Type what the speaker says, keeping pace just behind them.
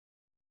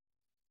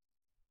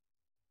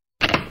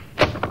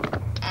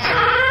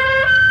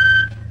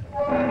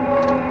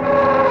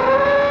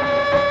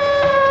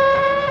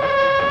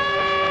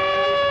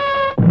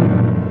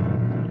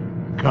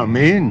Come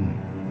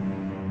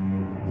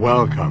in.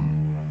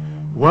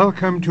 Welcome.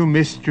 Welcome to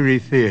Mystery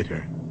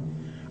Theater.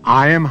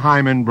 I am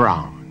Hyman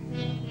Brown.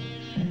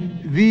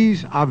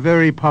 These are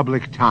very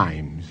public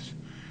times.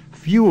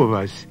 Few of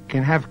us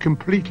can have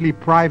completely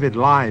private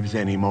lives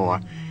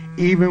anymore,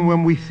 even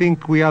when we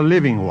think we are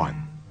living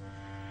one.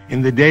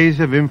 In the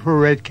days of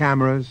infrared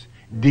cameras,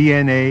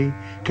 DNA,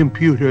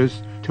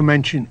 computers, to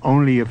mention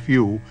only a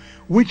few,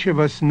 which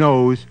of us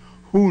knows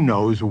who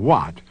knows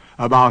what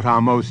about our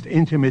most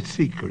intimate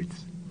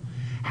secrets?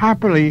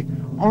 Happily,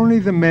 only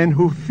the men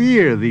who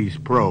fear these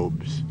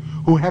probes,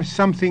 who have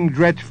something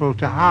dreadful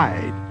to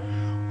hide,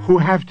 who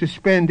have to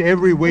spend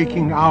every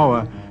waking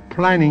hour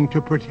planning to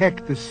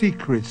protect the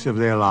secrets of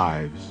their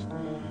lives.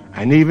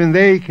 And even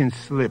they can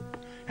slip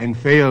and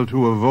fail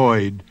to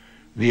avoid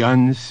the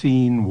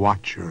unseen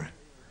watcher.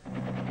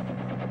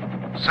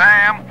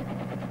 Sam?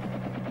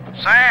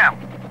 Sam?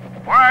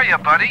 Where are you,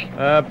 buddy?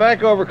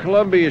 Back over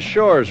Columbia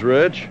Shores,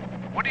 Rich.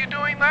 What are you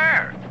doing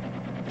there?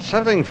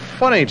 Something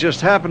funny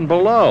just happened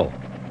below.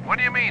 What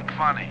do you mean,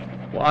 funny?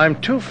 Well, I'm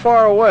too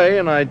far away,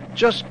 and I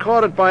just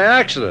caught it by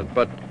accident,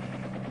 but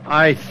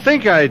I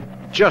think I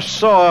just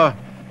saw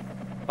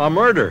a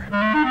murder.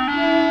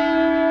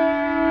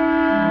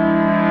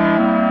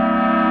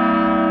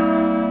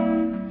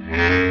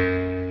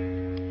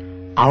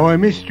 Our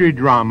mystery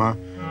drama,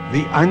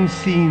 The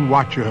Unseen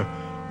Watcher,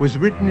 was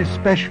written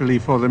especially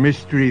for the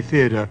Mystery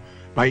Theater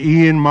by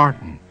Ian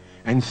Martin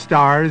and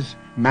stars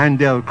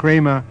Mandel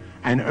Kramer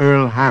and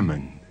Earl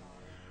Hammond.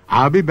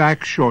 I'll be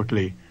back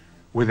shortly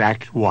with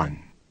Act One.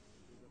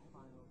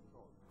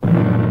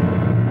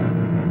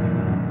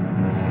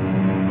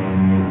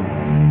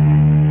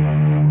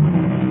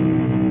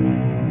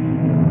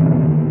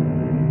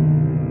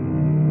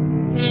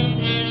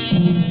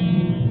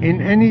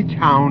 In any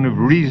town of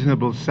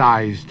reasonable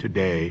size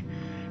today,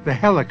 the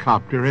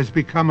helicopter has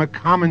become a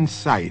common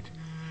sight,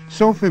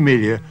 so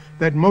familiar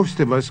that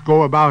most of us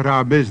go about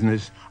our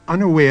business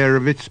unaware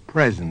of its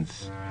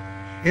presence.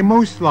 In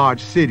most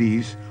large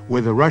cities,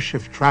 where the rush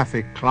of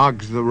traffic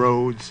clogs the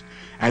roads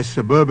as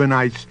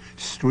suburbanites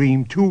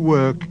stream to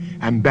work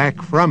and back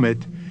from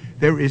it,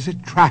 there is a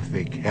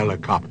traffic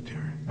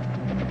helicopter.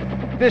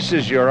 This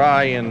is your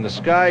eye in the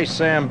sky,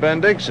 Sam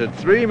Bendix, at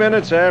 3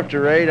 minutes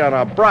after 8 on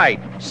a bright,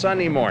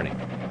 sunny morning.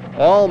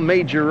 All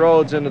major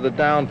roads into the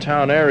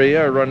downtown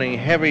area are running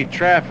heavy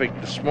traffic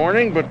this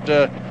morning,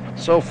 but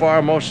so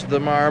far most of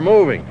them are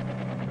moving.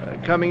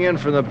 Coming in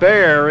from the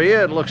Bay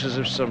Area, it looks as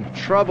if some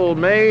trouble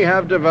may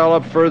have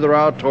developed further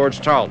out towards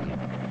Tarleton.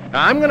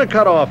 Now, I'm going to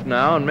cut off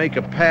now and make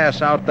a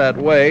pass out that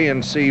way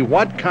and see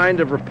what kind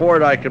of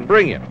report I can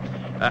bring you.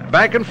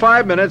 Back in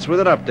 5 minutes with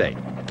an update.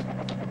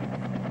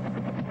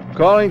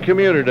 Calling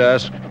commuter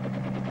desk.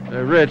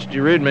 Rich, do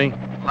you read me?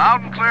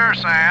 Loud and clear,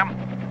 Sam.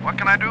 What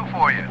can I do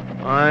for you?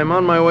 I'm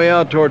on my way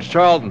out towards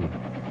Tarleton.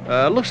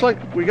 Looks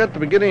like we got the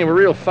beginning of a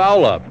real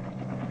foul-up.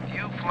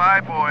 You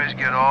flyboys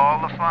get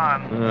all the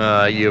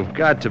fun. You've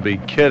got to be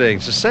kidding.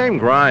 It's the same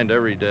grind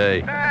every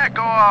day.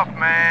 Go off,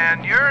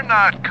 man. You're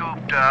not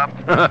cooped up.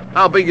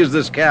 How big is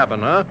this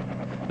cabin, huh?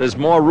 There's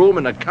more room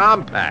in a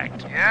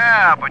compact.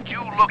 Yeah, but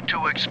you look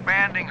to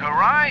expanding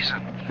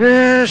horizon.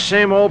 Yeah,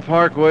 same old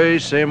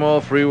parkways, same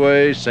old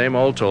freeways, same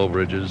old toll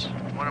bridges.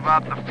 What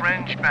about the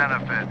fringe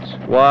benefits?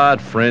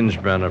 What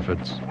fringe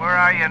benefits? Where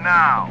are you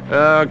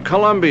now?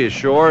 Columbia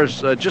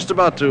Shores, just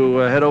about to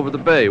head over the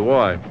bay.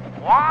 Why?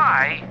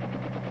 Why?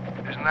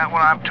 Isn't that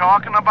what I'm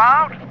talking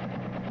about?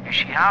 Is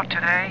she out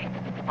today,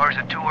 or is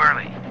it too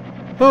early?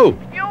 Who?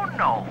 You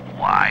know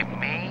who I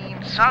mean,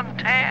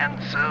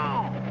 Suntan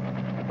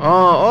Sue.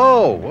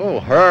 Oh,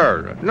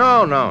 her.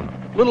 No.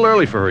 A little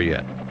early for her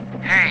yet.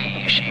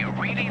 Hey, is she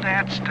really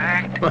that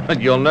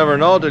stacked? You'll never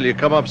know till you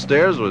come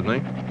upstairs with me.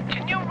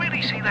 Can you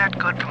really see that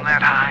good from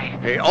that high?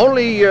 Hey,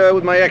 only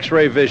with my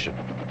X-ray vision.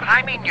 But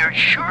I mean, you're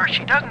sure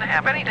she doesn't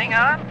have anything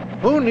on?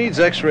 Who needs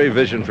X-ray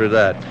vision for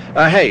that?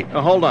 Hey,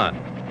 hold on.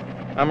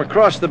 I'm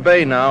across the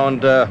bay now,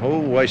 and,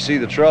 I see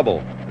the trouble.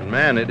 And,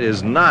 man, it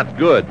is not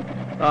good.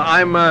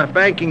 I'm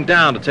banking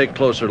down to take a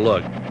closer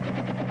look.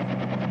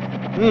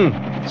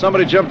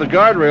 Somebody jumped the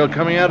guardrail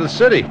coming out of the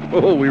city.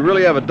 Oh, we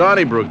really have a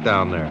Donnybrook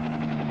down there.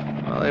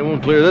 Well, they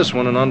won't clear this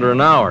one in under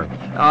an hour.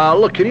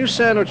 Look, can you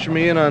sandwich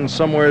me in on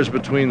somewheres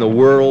between the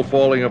world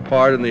falling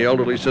apart and the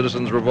elderly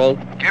citizens' revolt?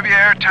 Give you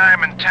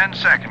airtime in 10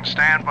 seconds.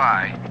 Stand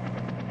by.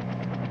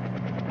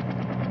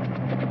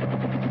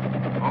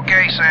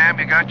 Okay, Sam,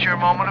 you got your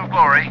moment of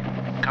glory.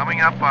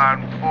 Coming up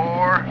on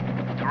 4,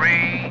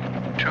 3,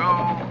 2,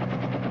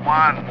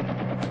 1.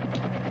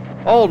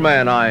 Old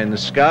Man Eye in the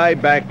Sky,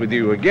 back with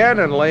you again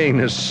and laying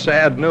this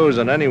sad news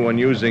on anyone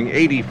using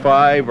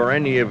 85 or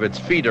any of its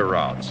feeder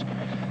routes.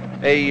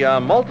 A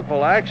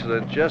multiple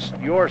accident just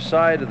your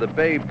side of the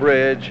Bay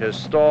Bridge has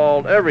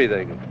stalled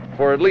everything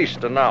for at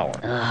least an hour.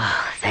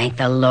 Oh, thank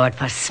the Lord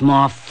for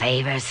small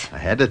favors. I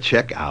had to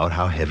check out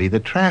how heavy the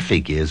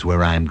traffic is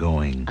where I'm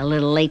going. A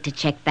little late to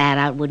check that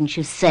out, wouldn't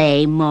you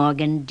say,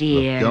 Morgan,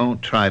 dear? Look,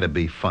 don't try to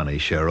be funny,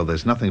 Cheryl.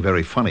 There's nothing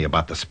very funny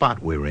about the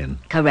spot we're in.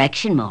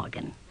 Correction,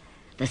 Morgan.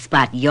 The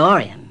spot you're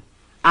in.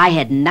 I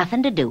had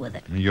nothing to do with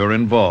it. You're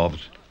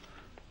involved.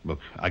 Look,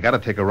 I got to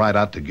take a ride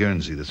out to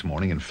Guernsey this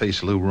morning and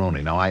face Lou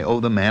Roney. Now, I owe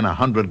the man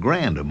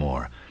 $100,000 or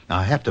more. Now,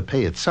 I have to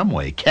pay it some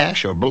way,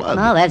 cash or blood.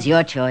 Well, that's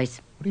your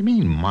choice. What do you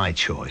mean, my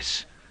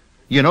choice?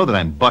 You know that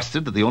I'm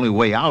busted, that the only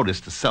way out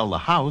is to sell the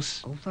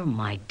house. Over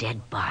my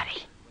dead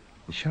body.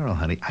 Cheryl,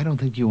 honey, I don't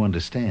think you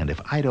understand.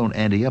 If I don't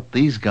ante up,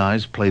 these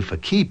guys play for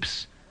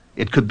keeps.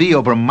 It could be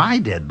over my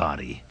dead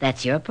body.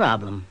 That's your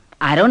problem.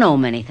 I don't owe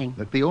him anything.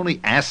 Look, the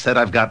only asset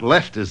I've got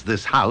left is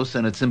this house,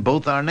 and it's in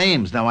both our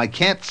names. Now, I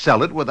can't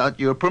sell it without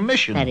your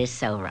permission. That is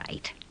so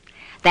right.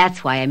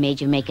 That's why I made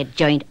you make it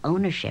joint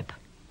ownership.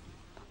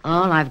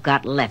 All I've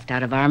got left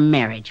out of our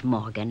marriage,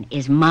 Morgan,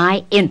 is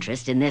my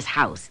interest in this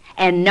house.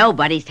 And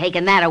nobody's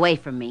taken that away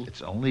from me.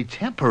 It's only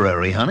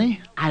temporary,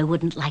 honey. I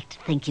wouldn't like to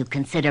think you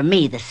consider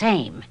me the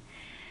same.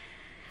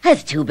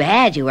 It's too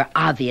bad you were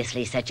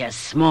obviously such a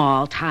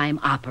small-time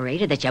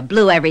operator that you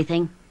blew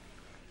everything.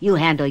 You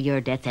handle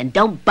your debts and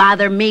don't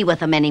bother me with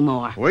them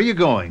anymore. Where are you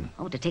going?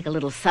 Oh, to take a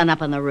little sun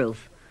up on the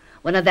roof.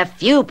 One of the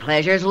few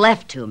pleasures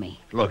left to me.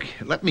 Look,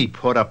 let me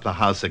put up the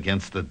house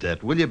against the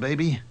debt, will you,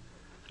 baby?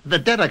 The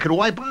debt I could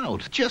wipe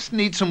out. Just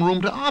need some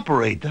room to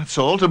operate, that's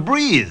all, to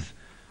breathe.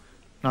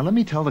 Now, let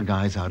me tell the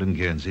guys out in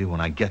Guernsey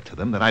when I get to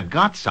them that I've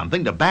got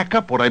something to back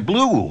up what I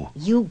blew.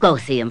 You go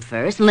see him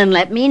first and then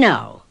let me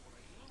know.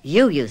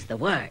 You use the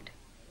word.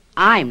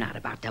 I'm not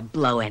about to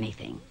blow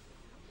anything.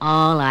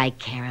 All I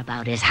care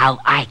about is how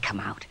I come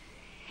out.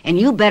 And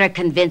you better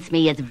convince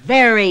me it's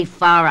very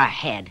far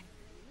ahead.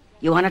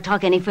 You want to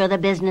talk any further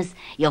business?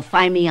 You'll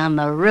find me on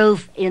the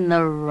roof in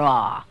the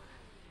raw.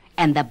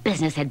 And the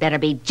business had better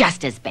be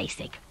just as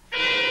basic.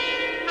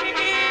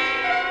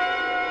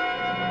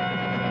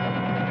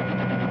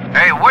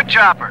 Hey,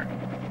 woodchopper.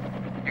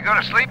 You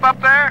gonna sleep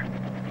up there?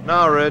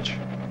 No, Rich.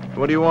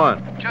 What do you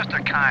want? Just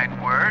a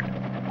kind word.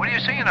 What are you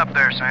seeing up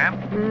there,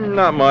 Sam?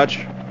 Not much.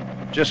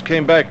 Just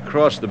came back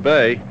across the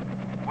bay.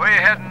 Where you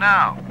heading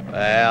now?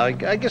 Well,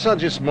 I guess I'll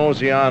just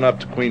mosey on up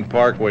to Queen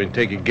Parkway and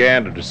take a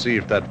gander to see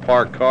if that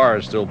parked car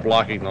is still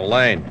blocking the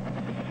lane.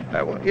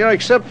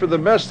 Except for the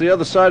mess the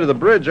other side of the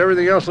bridge,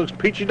 everything else looks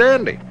peachy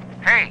dandy.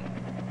 Hey,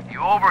 you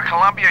over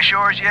Columbia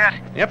Shores yet?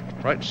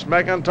 Yep, right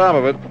smack on top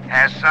of it.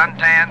 Has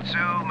Suntan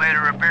Sue made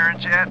her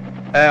appearance yet?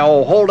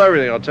 Hold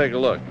everything. I'll take a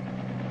look.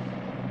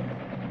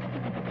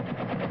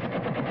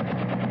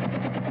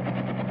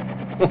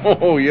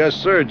 Oh, yes,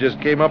 sir. Just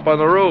came up on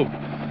the roof.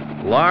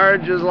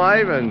 Large as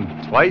life and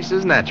twice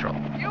as natural.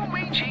 You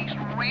mean she's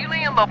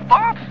really in the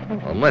buff?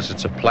 Unless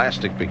it's a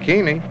plastic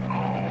bikini.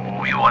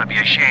 Oh, you ought to be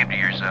ashamed of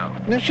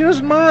yourself. No, she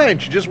doesn't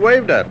mind. She just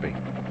waved at me.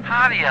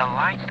 How do you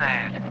like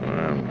that?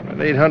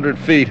 At 800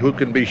 feet, who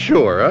can be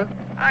sure, huh?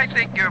 I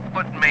think you're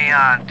putting me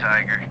on,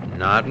 Tiger.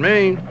 Not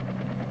me.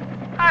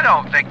 I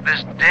don't think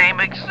this dame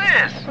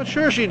exists. Well,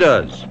 sure she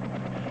does.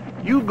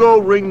 You go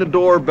ring the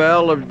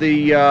doorbell of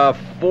the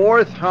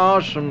fourth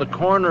house from the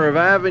corner of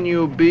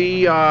Avenue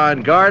B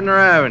on Gardner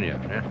Avenue.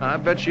 I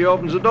bet she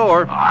opens the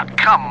door. Oh,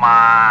 come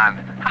on.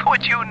 How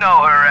would you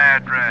know her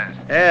address?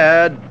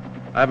 Ed,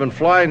 I've been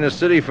flying the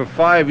city for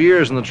 5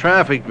 years in the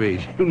traffic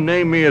beat. You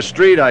name me a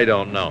street I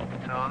don't know.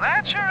 So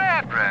that's your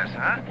address,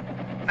 huh?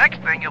 Next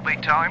thing you'll be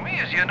telling me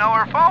is you know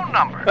her phone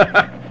number.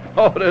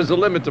 Oh, there's a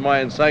limit to my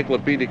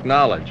encyclopedic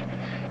knowledge.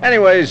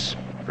 Anyways,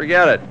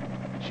 forget it.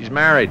 She's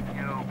married.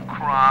 You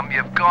crumb,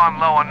 you've gone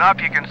low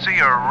enough you can see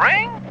her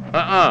ring?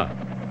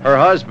 Her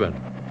husband.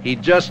 He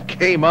just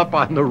came up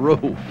on the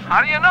roof.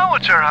 How do you know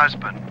it's her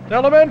husband?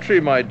 Elementary,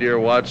 my dear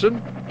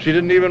Watson. She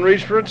didn't even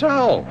reach for a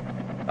towel.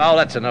 Oh,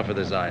 that's enough of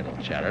this idle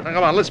chatter. Now,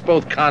 come on, let's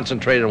both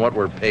concentrate on what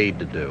we're paid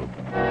to do.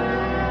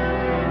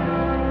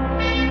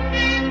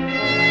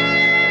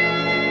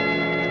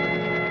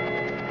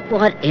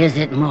 What is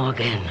it,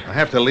 Morgan? I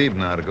have to leave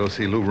now to go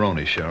see Lou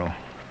Roney, Cheryl.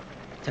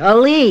 So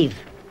leave.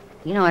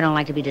 You know I don't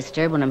like to be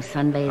disturbed when I'm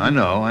sunbathing. I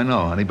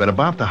know, honey, but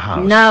about the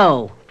house.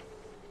 No.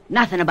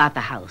 Nothing about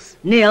the house.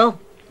 Nil.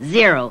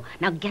 Zero.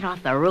 Now get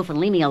off the roof and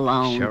leave me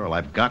alone. Cheryl,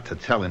 I've got to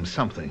tell him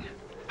something.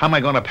 How am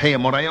I going to pay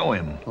him what I owe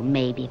him? Well,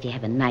 maybe if you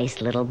have a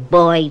nice little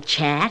boy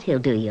chat, he'll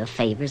do you a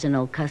favor as an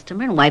old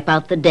customer and wipe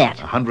out the debt.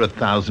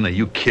 100,000? Are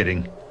you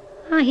kidding?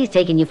 Oh, he's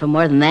taken you for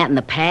more than that in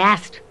the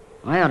past.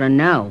 I ought to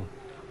know.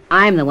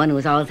 I'm the one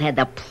who's always had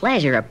the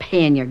pleasure of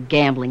paying your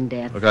gambling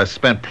debts. Look, I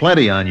spent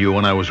plenty on you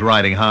when I was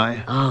riding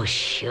high. Oh,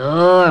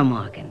 sure,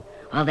 Morgan.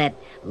 All that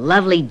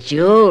lovely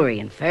jewelry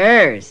and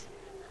furs.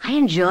 I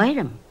enjoyed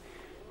them.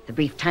 The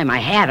brief time I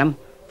had them,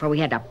 before we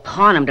had to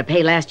pawn them to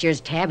pay last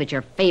year's tab at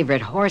your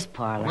favorite horse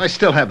parlor. Well, I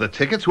still have the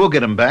tickets. We'll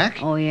get them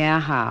back. Oh, yeah?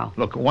 How?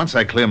 Look, once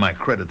I clear my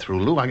credit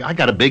through Lou, I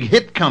got a big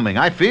hit coming.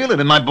 I feel it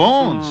in my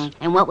bones.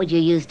 And what would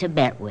you use to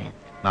bet with?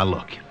 Now,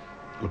 look,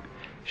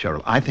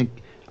 Cheryl,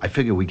 I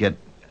figure we get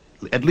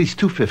at least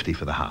 $250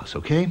 for the house,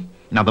 okay?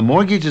 Now, the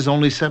mortgage is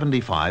only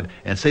 $75,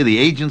 and say the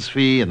agent's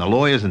fee and the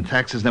lawyers and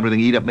taxes and everything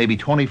eat up maybe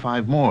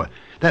 $25 more.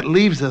 That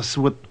leaves us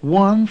with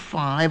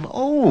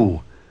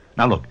 $150.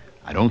 Now, look,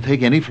 I don't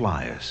take any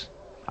flyers.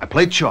 I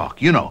play chalk,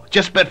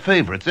 just bet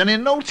favorites, and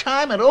in no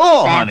time at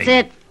all, honey.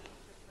 That's it.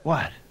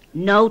 What?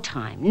 No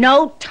time.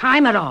 No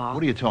time at all.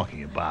 What are you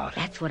talking about?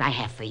 That's what I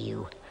have for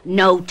you.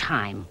 No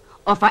time.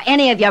 Or for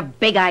any of your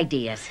big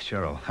ideas.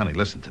 Cheryl, honey,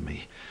 listen to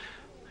me.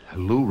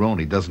 Lou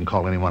Roney doesn't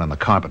call anyone on the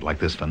carpet like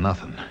this for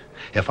nothing.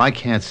 If I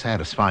can't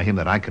satisfy him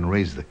that I can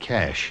raise the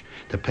cash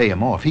to pay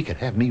him off, he could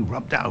have me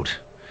rubbed out.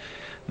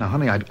 Now,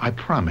 honey, I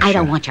promise I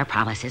don't want your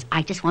promises.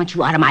 I just want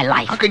you out of my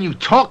life. How can you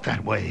talk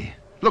that way?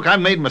 Look,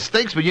 I've made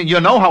mistakes, but you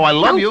know how I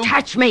love you. Don't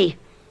touch me.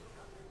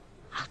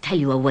 I'll tell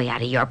you a way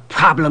out of your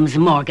problems,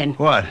 Morgan.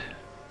 What?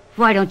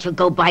 Why don't you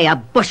go buy a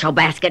bushel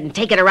basket and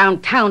take it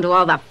around town to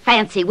all the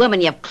fancy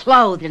women you've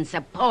clothed and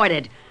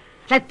supported?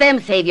 Let them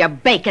save your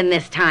bacon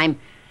this time.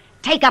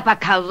 Take up a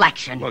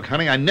collection. Look,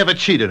 honey, I never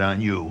cheated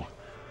on you.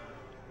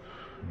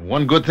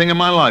 One good thing in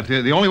my life,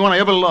 the only one I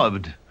ever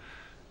loved.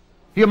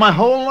 You're my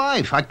whole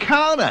life. I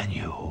count on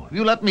you.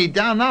 You let me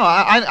down now.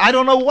 I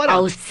don't know what...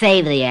 Oh,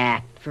 save the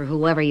act for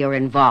whoever you're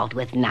involved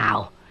with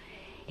now.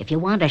 If you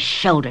want a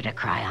shoulder to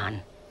cry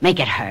on, make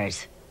it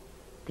hers.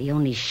 The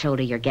only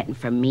shoulder you're getting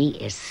from me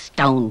is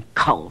stone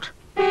cold.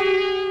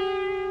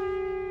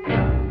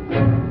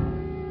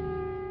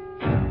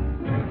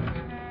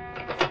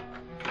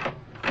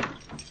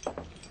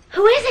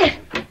 Who is it?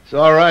 It's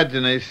all right,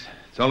 Denise.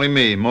 It's only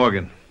me,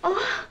 Morgan.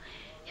 Oh,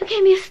 you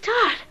gave me a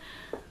start.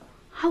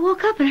 I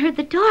woke up and heard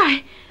the door.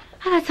 I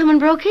thought someone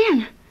broke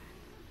in.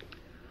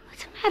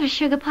 What's the matter,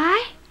 Sugar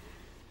Pie?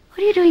 What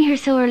are you doing here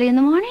so early in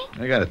the morning?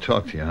 I gotta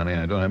talk to you, honey.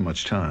 I don't have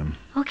much time.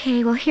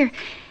 Okay, well, here,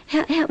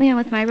 help me on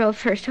with my robe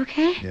first,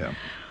 okay?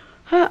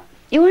 Yeah.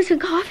 You want some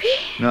coffee?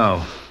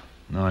 No,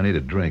 I need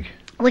a drink.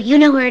 Well, you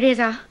know where it is.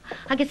 I'll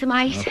get some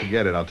ice. I'll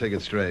forget it. I'll take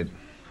it straight.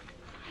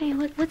 Hey,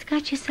 what's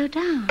got you so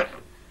down?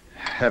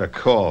 Had a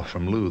call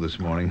from Lou this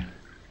morning.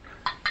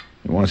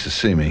 He wants to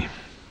see me.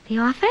 The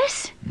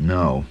office?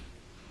 No.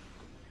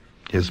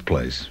 His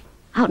place.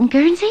 Out in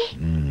Guernsey?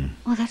 Mm.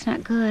 Oh, that's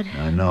not good.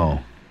 I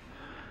know.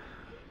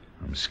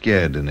 I'm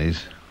scared,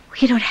 Denise. Well,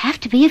 you don't have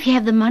to be if you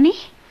have the money.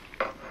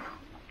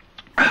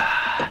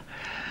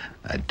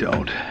 I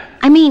don't.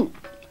 I mean,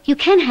 you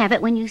can have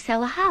it when you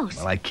sell a house.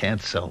 Well, I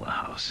can't sell the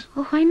house.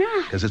 Well, why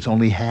not? Because it's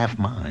only half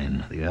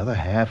mine. The other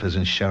half is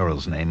in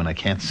Cheryl's name, and I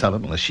can't sell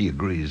it unless she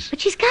agrees.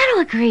 But she's got to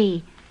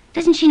agree.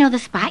 Doesn't she know the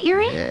spot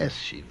you're in? Yes,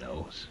 she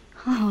knows.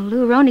 Oh,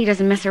 Lou Roney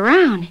doesn't mess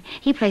around.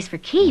 He plays for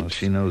keeps. Well,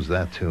 she knows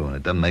that, too, and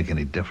it doesn't make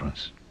any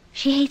difference.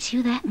 She hates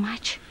you that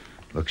much?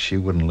 Look, she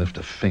wouldn't lift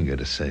a finger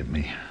to save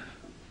me.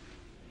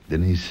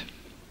 Denise,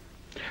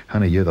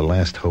 honey, you're the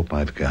last hope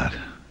I've got.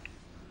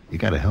 You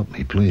gotta help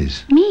me,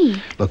 please.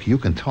 Me? Look, you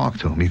can talk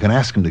to him. You can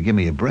ask him to give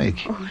me a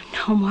break. Oh,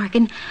 no,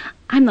 Morgan.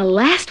 I'm the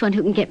last one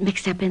who can get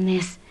mixed up in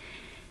this.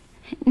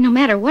 No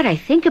matter what I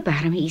think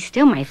about him, he's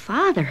still my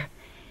father.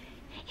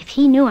 If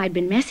he knew I'd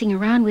been messing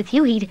around with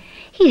you, he'd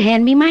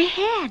hand me my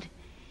head.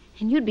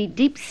 And you'd be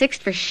deep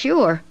sixed for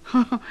sure.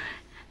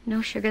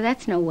 No, sugar,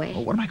 that's no way.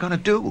 Well, what am I gonna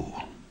do?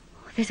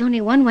 There's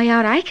only one way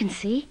out I can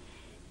see.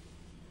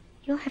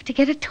 You'll have to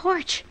get a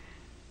torch.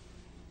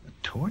 A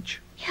torch?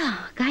 Yeah,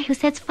 a guy who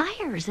sets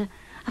fires. A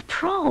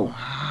pro.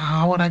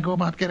 How would I go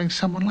about getting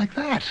someone like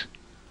that?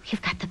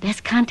 You've got the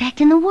best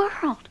contact in the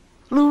world.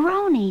 Lou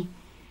Roney.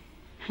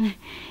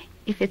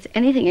 If it's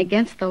anything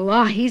against the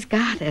law, he's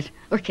got it.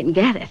 Or can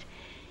get it.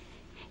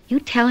 You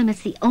tell him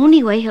it's the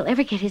only way he'll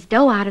ever get his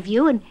dough out of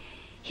you, and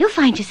he'll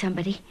find you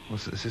somebody. Well,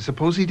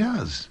 suppose he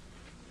does.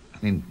 I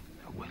mean,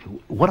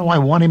 what do I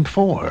want him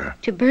for?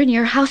 To burn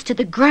your house to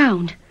the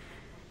ground.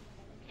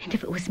 And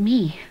if it was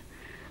me,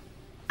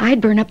 I'd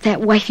burn up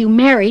that wife you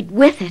married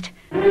with it.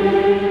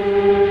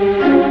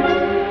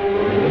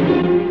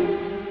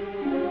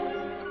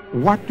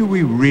 What do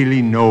we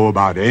really know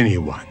about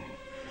anyone?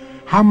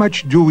 How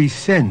much do we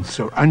sense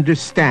or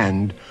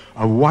understand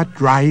of what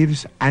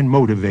drives and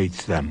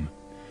motivates them?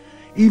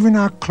 Even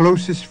our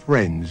closest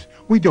friends,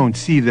 we don't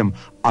see them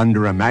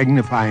under a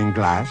magnifying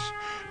glass,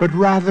 but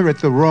rather at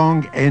the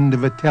wrong end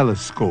of a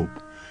telescope,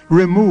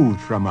 removed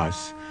from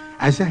us,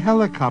 as a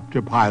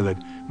helicopter pilot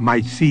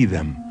might see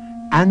them,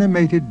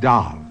 animated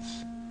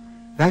dolls.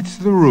 That's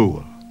the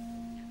rule.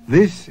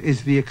 This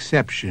is the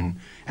exception,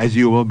 as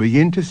you will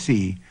begin to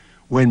see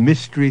when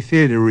Mystery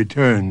Theater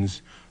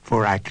returns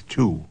for Act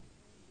Two.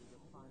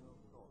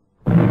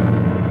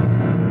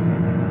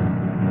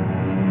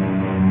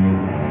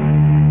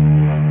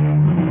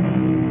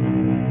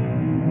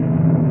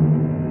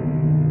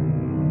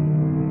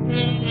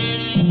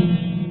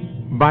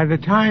 By the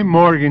time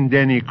Morgan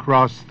Denny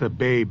crossed the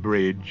Bay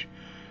Bridge,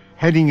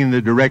 heading in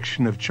the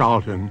direction of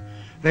Charlton,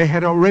 they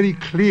had already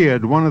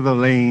cleared one of the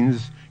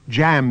lanes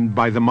jammed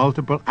by the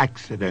multiple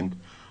accident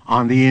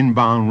on the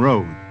inbound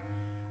road.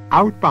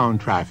 Outbound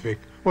traffic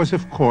was,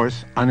 of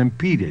course,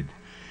 unimpeded,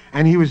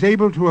 and he was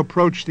able to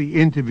approach the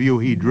interview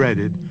he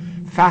dreaded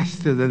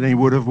faster than he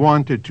would have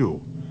wanted to.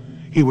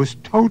 He was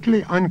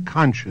totally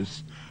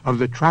unconscious of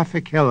the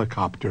traffic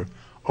helicopter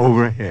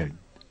overhead.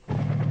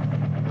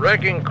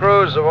 Wrecking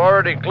crews have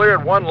already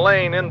cleared one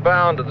lane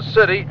inbound to the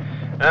city,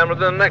 and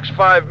within the next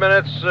 5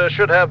 minutes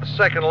should have the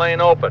second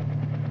lane open.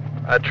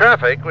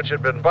 Traffic, which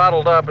had been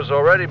bottled up, has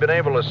already been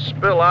able to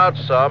spill out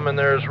some, and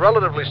there's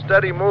relatively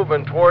steady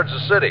movement towards the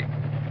city.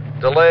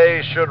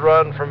 Delays should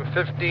run from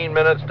 15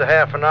 minutes to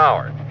half an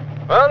hour.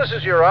 Well, this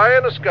is your eye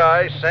in the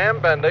sky,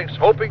 Sam Bendix,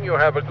 hoping you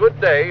have a good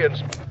day and...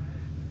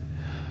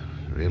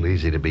 Real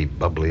easy to be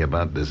bubbly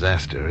about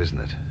disaster, isn't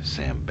it?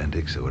 Sam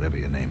Bendix, or whatever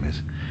your name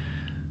is.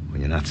 When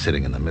you're not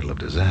sitting in the middle of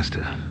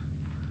disaster.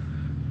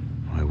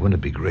 Why, wouldn't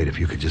it be great if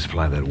you could just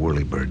fly that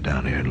whirlybird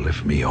down here and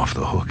lift me off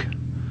the hook?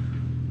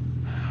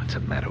 What's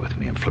the matter with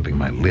me? I'm flipping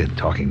my lid,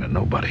 talking to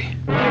nobody.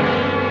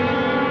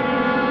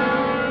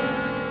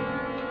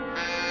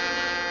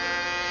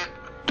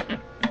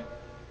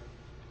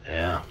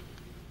 Yeah.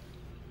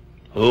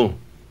 Who?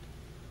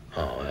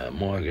 Oh,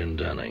 Morgan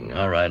Dunning.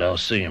 All right, I'll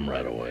see him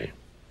right away.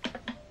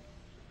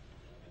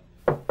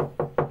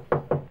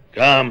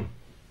 Come.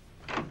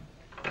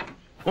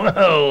 Well,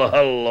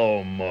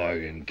 hello,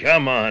 Morgan.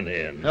 Come on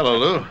in. Hello,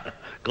 Lou.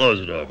 Close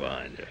the door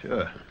behind you.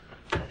 Sure.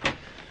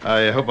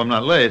 I hope I'm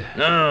not late.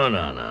 No.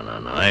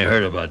 I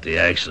heard about the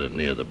accident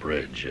near the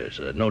bridge.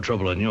 No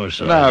trouble on your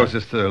side. No, it was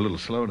just a little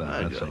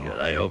slowdown, that's all. Good.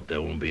 I hope there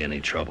won't be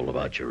any trouble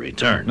about your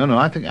return. No,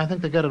 I think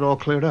they got it all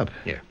cleared up.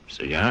 Here,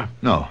 cigar?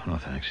 No,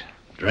 thanks.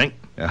 Drink?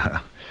 Yeah,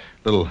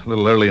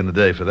 little early in the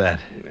day for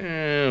that.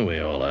 We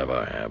all have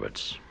our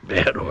habits,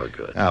 bad or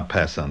good. I'll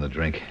pass on the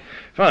drink.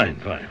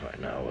 Fine.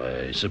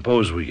 Now,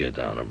 suppose we get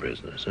down to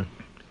business, huh?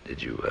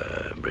 Did you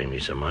bring me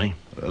some money?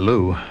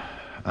 Lou,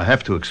 I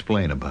have to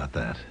explain about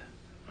that.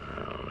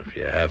 If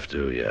you have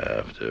to, you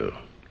have to.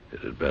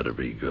 It had better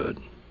be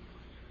good.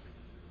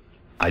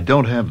 I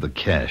don't have the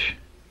cash.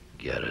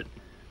 Get it?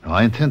 No,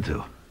 I intend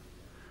to.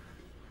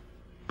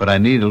 But I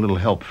need a little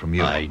help from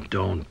you. I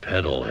don't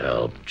peddle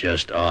help,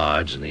 just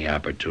odds and the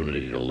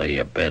opportunity to lay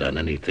a bet on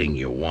anything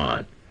you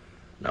want.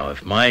 Now,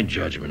 if my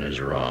judgment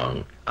is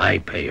wrong, I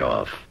pay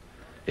off.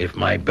 If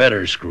my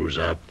bettor screws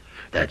up,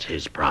 that's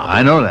his problem.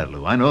 I know that,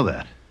 Lou. I know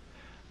that.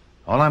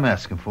 All I'm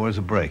asking for is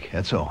a break,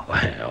 that's all.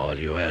 Well, all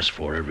you ask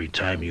for every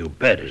time you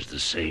bet is the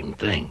same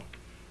thing.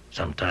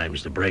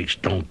 Sometimes the breaks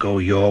don't go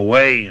your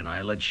way, and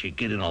I let you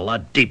get in a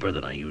lot deeper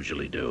than I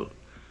usually do.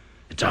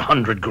 It's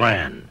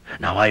 $100,000.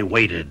 Now, I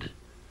waited.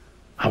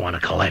 I want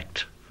to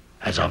collect,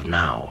 as of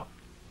now.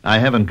 I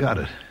haven't got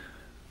it.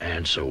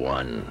 Answer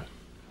one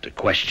to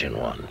question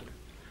one.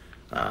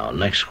 Now,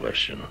 next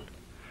question.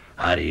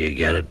 How do you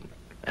get it,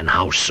 and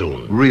how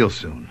soon? Real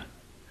soon.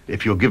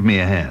 If you'll give me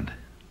a hand.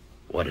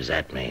 What does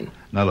that mean?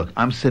 Now, look,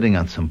 I'm sitting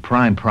on some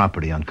prime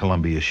property on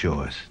Columbia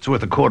Shores. It's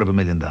worth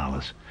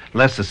 $250,000.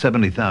 Less the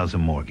 $70,000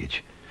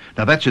 mortgage.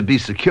 Now, that should be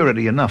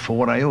security enough for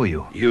what I owe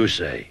you. You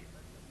say.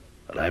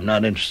 But I'm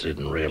not interested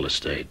in real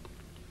estate.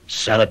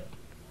 Sell it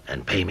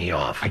and pay me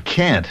off. I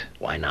can't.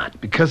 Why not?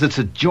 Because it's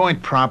a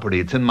joint property.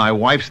 It's in my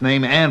wife's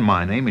name and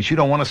my name, and she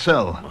don't want to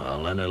sell.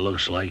 Well, then it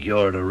looks like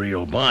you're in a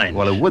real bind.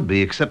 Well, it would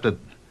be, except that...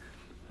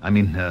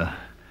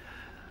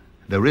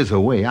 there is a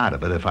way out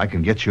of it if I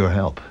can get your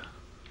help.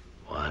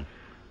 What?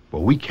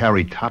 Well, we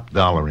carry top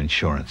dollar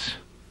insurance.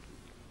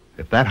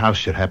 If that house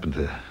should happen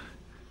to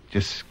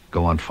just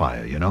go on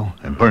fire,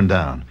 and burn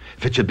down,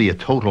 if it should be a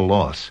total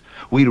loss,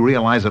 we'd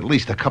realize at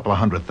least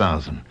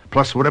 $200,000,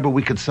 plus whatever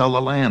we could sell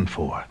the land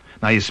for.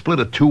 Now, you split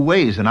it 2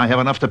 ways, and I have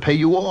enough to pay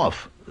you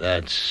off.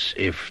 That's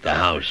if the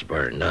house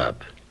burned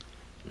up.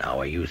 Now,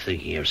 are you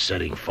thinking of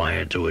setting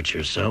fire to it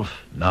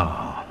yourself? No,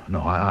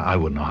 I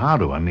wouldn't know how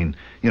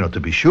to. To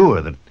be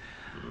sure that...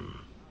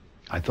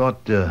 I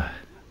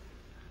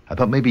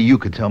thought maybe you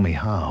could tell me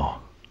how.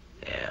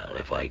 Yeah,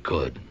 if I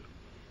could,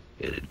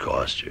 it'd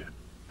cost you.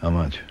 How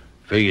much?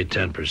 Figure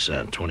 10%,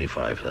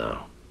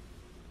 $25,000.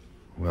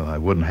 Well, I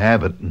wouldn't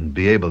have it and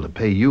be able to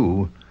pay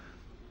you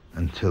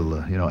until,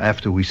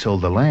 after we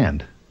sold the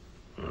land.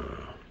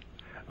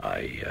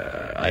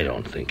 I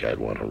don't think I'd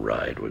want to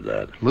ride with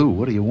that. Lou,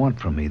 what do you want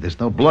from me? There's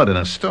no blood in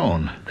a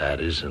stone. That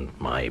isn't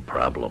my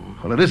problem.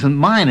 Well, it isn't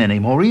mine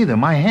anymore either.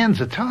 My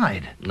hands are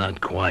tied.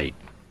 Not quite.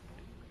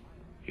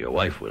 Your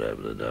wife would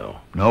have the dough.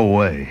 No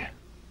way.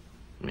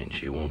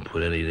 She won't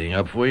put anything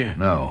up for you?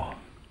 No.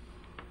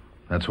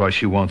 That's why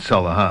she won't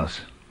sell the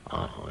house.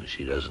 Oh,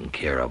 she doesn't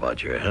care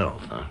about your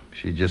health, huh?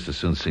 She'd just as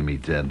soon see me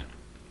dead.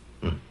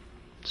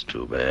 It's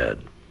too bad.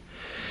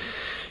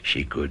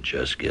 She could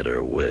just get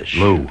her wish.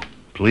 Lou,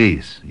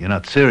 please. You're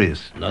not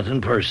serious.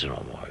 Nothing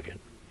personal, Morgan.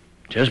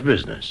 Just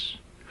business.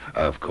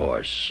 Of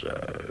course,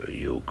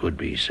 you could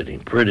be sitting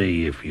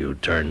pretty if you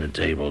turn the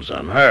tables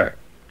on her.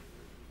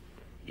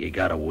 You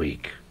got a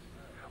week.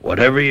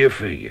 Whatever you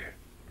figure.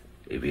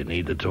 If you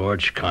need the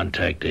torch,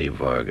 contact Dave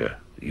Varga.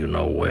 You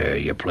know where.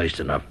 You placed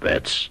enough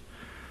bets.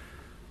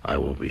 I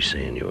won't be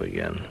seeing you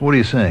again. What are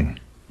you saying?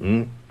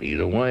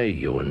 Either way,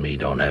 you and me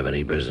don't have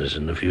any business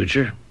in the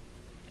future.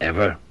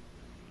 Ever.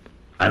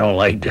 I don't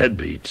like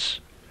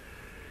deadbeats.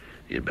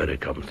 You'd better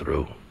come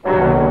through.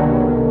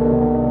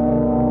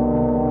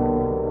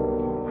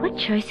 What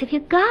choice have you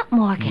got,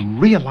 Morgan?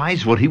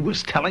 Realize what he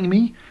was telling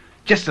me?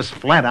 Just as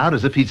flat out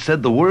as if he'd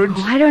said the words?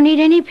 Oh, I don't need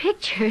any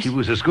pictures. He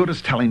was as good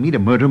as telling me to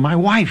murder my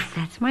wife.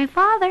 That's my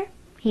father.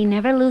 He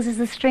never loses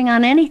the string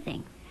on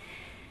anything.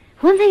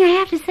 One thing I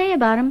have to say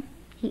about him,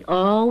 he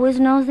always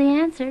knows the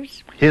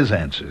answers. His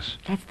answers?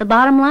 That's the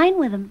bottom line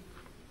with him.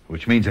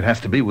 Which means it has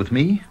to be with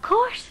me? Of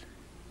course.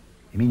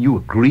 You mean you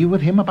agree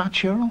with him about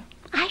Cheryl?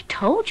 I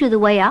told you the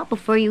way out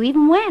before you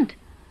even went.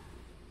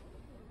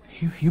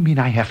 You mean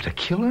I have to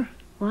kill her?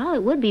 Well,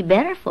 it would be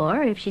better for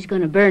her if she's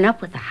going to burn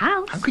up with the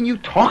house. How can you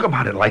talk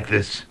about it like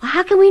this? Well,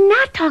 how can we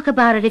not talk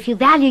about it if you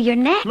value your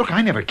neck? Look,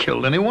 I never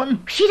killed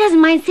anyone. She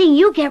doesn't mind seeing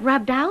you get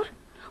rubbed out.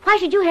 Why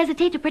should you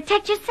hesitate to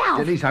protect yourself?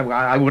 Denise,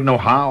 I wouldn't know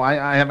how.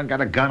 I haven't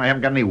got a gun. I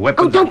haven't got any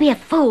weapons. Oh, don't be a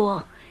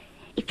fool.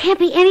 It can't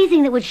be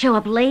anything that would show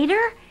up later.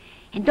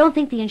 And don't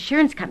think the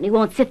insurance company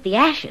won't sift the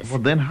ashes. Well,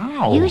 then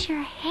how? Use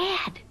your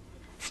head.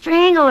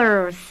 Strangle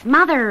her, or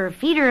smother her,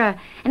 feed her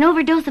an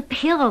overdose of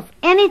pills.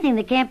 Anything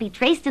that can't be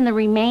traced in the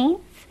remains.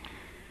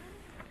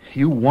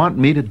 You want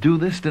me to do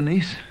this,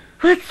 Denise?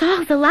 Well, it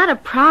solves a lot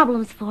of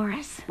problems for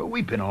us. But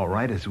we've been all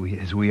right as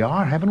we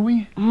are, haven't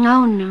we?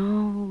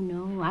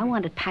 No. I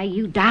want to tie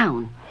you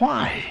down.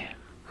 Why?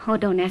 Oh,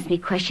 don't ask me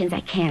questions I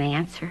can't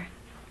answer.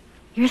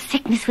 You're a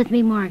sickness with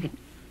me, Morgan.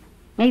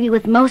 Maybe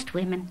with most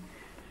women.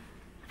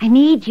 I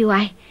need you.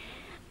 I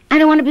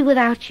don't want to be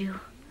without you.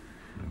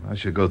 If I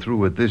should go through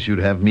with this, you'd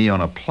have me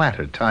on a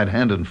platter, tied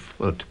hand and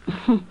foot.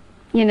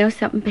 You know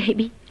something,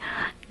 baby?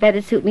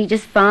 That'd suit me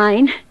just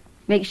fine.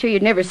 Make sure you're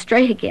never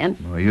straight again.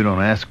 Well, you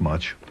don't ask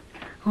much.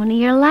 Only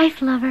your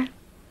life, lover.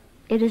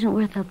 It isn't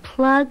worth a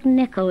plug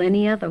nickel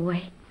any other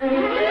way.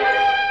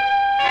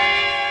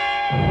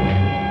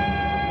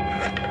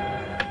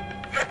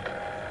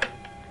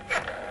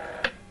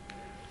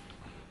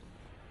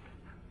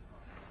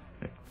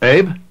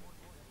 Abe?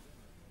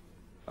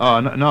 Oh,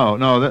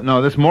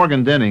 no, this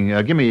Morgan Denning.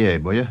 Give me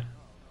Abe, will you?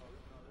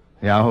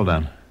 Yeah, hold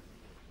on.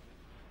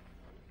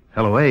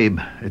 Hello, Abe.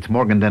 It's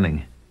Morgan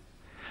Denning.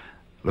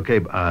 Look,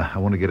 Abe, I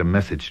want to get a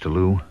message to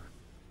Lou.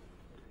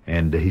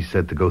 And he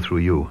said to go through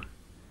you.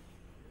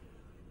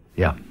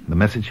 Yeah, the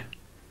message?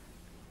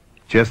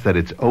 Just that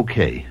it's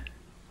okay.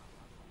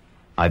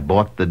 I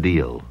bought the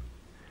deal.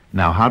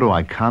 Now, how do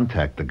I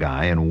contact the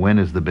guy, and when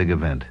is the big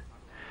event?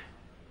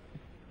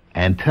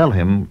 And tell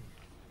him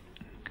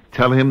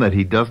that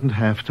he doesn't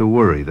have to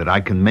worry, that I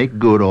can make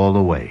good all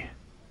the way.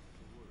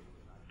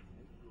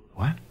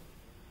 What?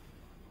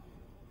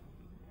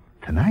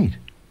 Tonight?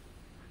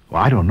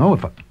 Well, I don't know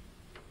if I...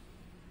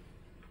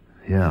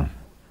 Yeah,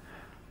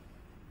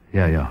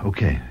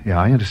 okay. Yeah,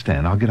 I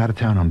understand. I'll get out of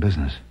town on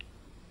business.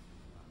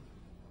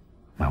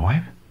 My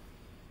wife?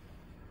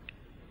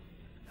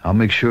 I'll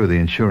make sure the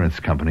insurance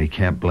company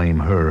can't blame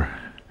her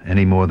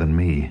any more than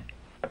me.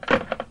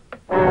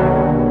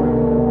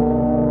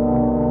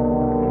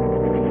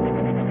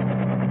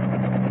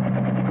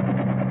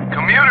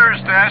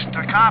 Commuter's desk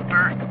to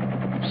copter.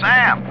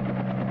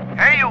 Sam.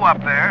 Hey, you up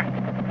there.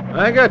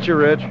 I got you,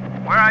 Rich.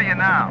 Where are you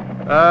now?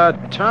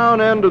 Town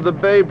end of the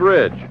Bay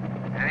Bridge.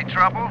 Any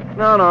trouble?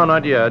 No,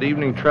 not yet.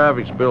 Evening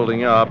traffic's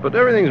building up, but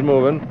everything's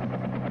moving.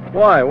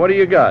 Why? What do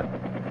you got?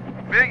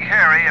 Big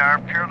Harry, our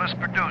peerless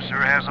producer,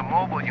 has a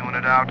mobile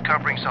unit out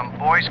covering some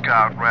Boy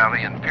Scout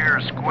rally in Pier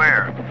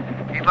Square.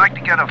 He'd like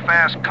to get a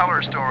fast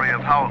color story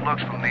of how it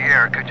looks from the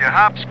air. Could you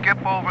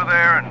skip over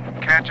there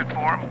and catch it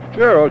for him?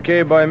 Sure,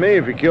 okay by me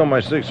if you kill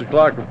my 6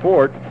 o'clock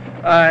report.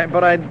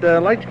 But I'd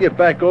like to get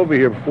back over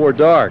here before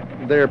dark.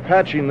 They're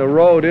patching the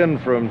road in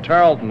from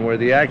Tarleton where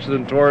the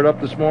accident tore it up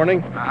this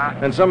morning.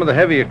 And some of the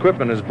heavy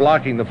equipment is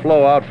blocking the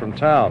flow out from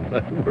town.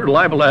 We're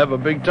liable to have a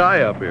big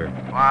tie-up here.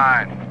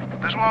 Fine.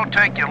 This won't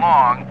take you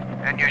long,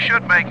 and you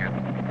should make it.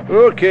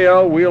 Okay,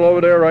 I'll wheel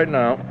over there right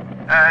now.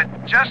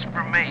 Just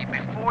for me,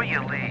 before you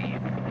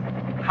leave,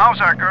 how's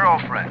our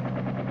girlfriend?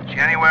 Is she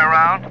anywhere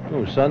around?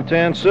 Oh,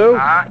 Suntan Sue?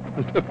 A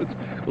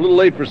little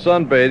late for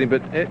sunbathing,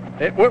 but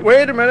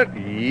wait a minute.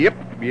 Yep,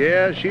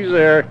 yeah, she's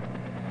there.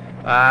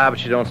 But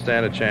she don't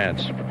stand a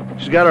chance.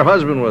 She's got her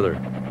husband with her.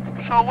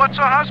 So what's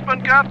her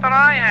husband got that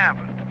I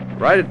haven't?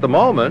 Right at the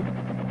moment,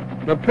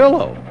 a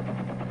pillow.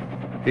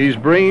 He's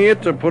bringing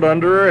it to put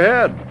under her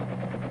head.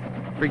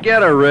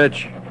 Forget her,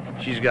 Rich.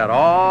 She's got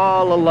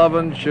all the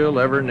lovin' she'll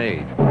ever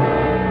need.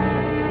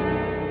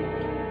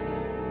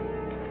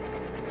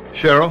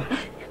 Cheryl?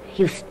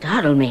 You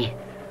startled me.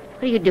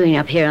 What are you doing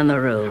up here on the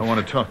roof? I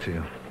want to talk to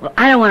you. Well,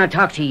 I don't want to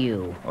talk to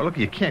you. Oh, look,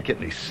 you can't get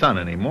any sun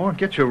anymore.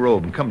 Get your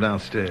robe and come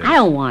downstairs. I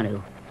don't want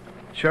to.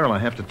 Cheryl, I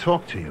have to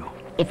talk to you.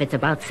 If it's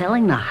about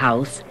selling the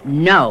house,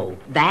 no,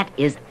 that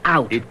is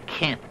out. It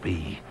can't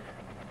be.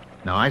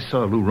 Now, I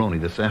saw Lou Roney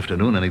this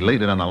afternoon, and he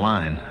laid it on the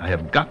line. I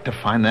have got to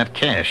find that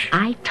cash.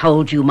 I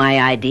told you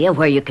my idea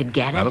where you could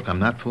get it. Now, look, I'm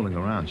not fooling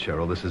around,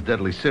 Cheryl. This is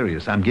deadly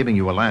serious. I'm giving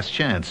you a last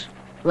chance.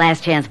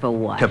 Last chance for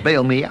what? To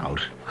bail me out.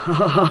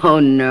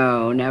 Oh,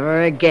 no,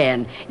 never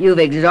again. You've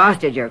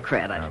exhausted your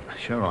credit. Now,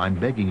 Cheryl, I'm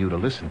begging you to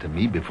listen to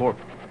me before...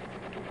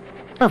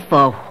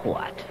 Before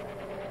what?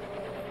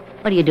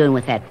 What are you doing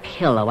with that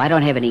pillow? I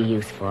don't have any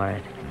use for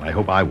it. I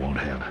hope I won't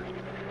have.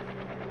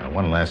 Now,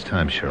 one last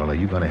time, Cheryl, are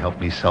you going to help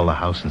me sell the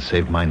house and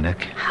save my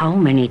neck? How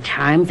many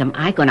times am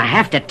I going to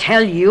have to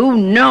tell you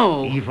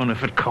no? Even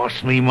if it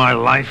costs me my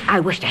life?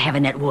 I wish to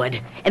heaven it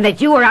would, and that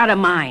you were out of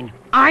mine.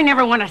 I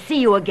never want to see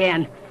you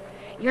again.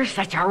 You're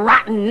such a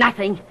rotten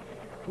nothing.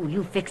 Oh,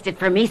 you fixed it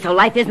for me, so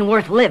life isn't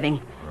worth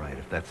living. All right,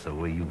 that's the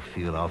way you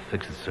feel, I'll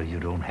fix it so you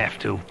don't have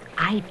to.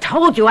 I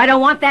told you I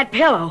don't want that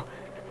pillow.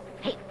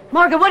 Hey,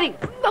 Morgan, what are you...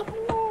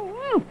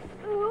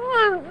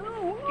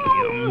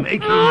 You're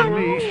making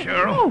me,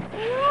 Cheryl.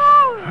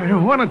 I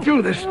don't want to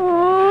do this.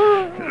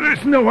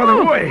 There's no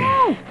other way.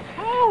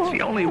 It's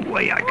the only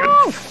way I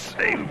can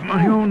save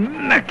my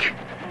own neck.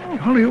 The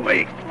only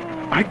way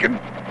I can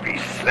be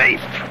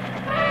safe.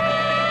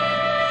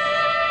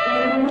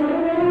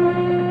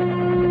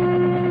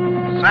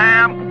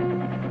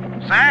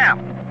 Sam,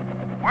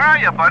 where are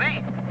you,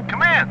 buddy?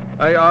 Come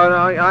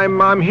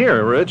in. I'm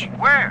here, Rich.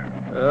 Where?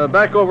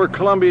 Back over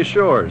Columbia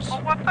Shores.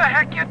 Well, what the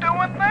heck you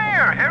doing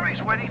there?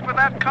 Harry's waiting for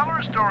that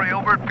color story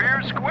over at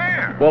Pier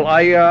Square. Well,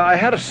 I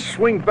had to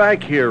swing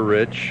back here,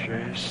 Rich.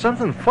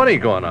 Something funny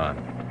going on.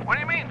 What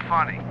do you mean,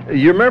 funny?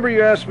 You remember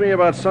you asked me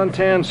about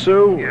Suntan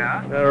Sue?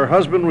 Yeah. Her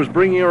husband was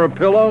bringing her a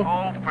pillow?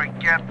 Oh,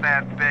 forget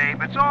that,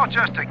 babe. It's all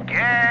just a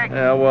gag.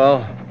 Yeah,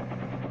 well,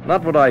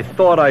 not what I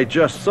thought I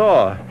just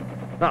saw.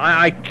 Now,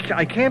 I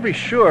can't be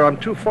sure. I'm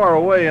too far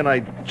away, and I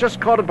just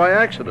caught it by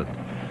accident.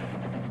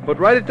 But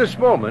right at this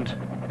moment,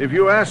 if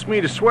you asked me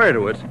to swear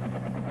to it,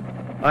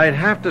 I'd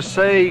have to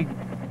say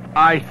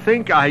I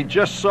think I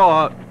just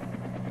saw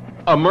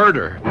a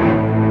murder.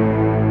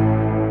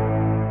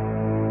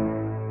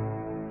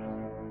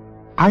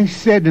 I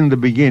said in the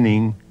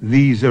beginning,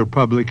 these are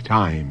public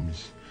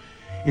times.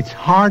 It's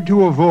hard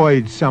to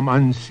avoid some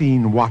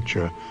unseen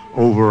watcher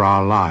over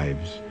our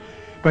lives.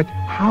 But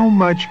how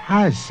much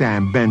has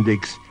Sam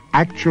Bendix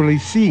actually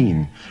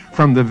seen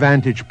from the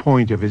vantage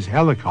point of his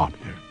helicopter?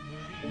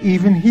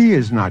 Even he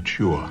is not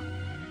sure.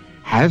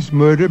 Has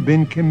murder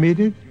been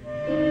committed?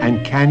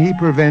 And can he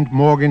prevent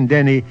Morgan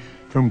Denny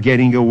from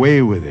getting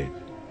away with it?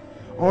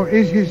 Or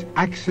is his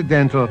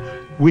accidental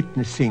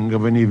witnessing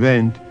of an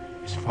event,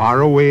 as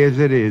far away as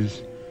it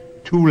is,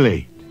 too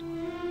late?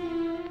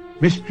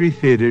 Mystery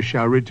Theater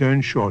shall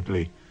return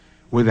shortly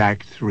with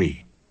Act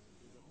 3.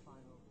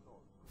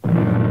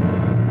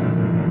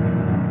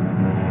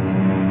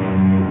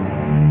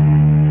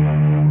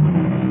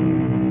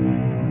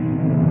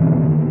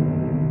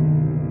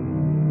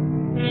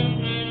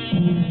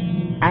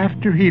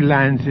 After he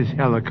lands his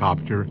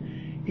helicopter,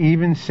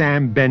 even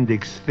Sam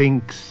Bendix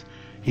thinks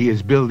he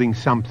is building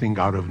something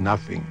out of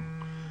nothing.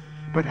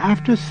 But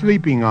after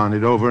sleeping on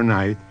it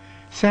overnight,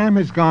 Sam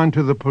has gone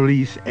to the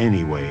police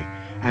anyway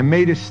and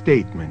made a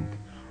statement.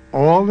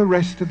 All the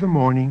rest of the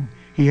morning,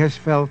 he has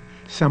felt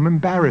some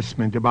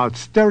embarrassment about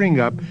stirring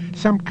up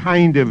some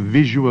kind of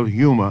visual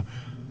humor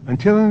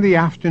until in the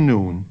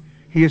afternoon,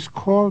 he is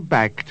called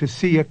back to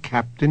see a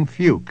Captain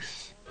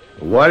Fuchs.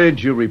 Why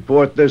did you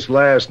report this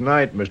last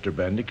night, Mr.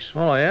 Bendix?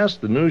 Well, I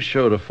asked the news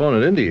show to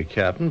phone it India,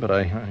 Captain, but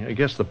I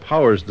guess the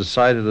powers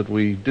decided that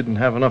we didn't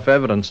have enough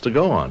evidence to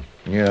go on.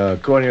 Yeah,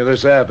 according to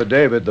this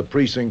affidavit the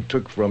precinct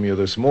took from you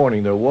this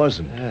morning, there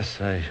wasn't.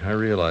 Yes, I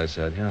realize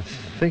that. Yeah,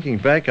 thinking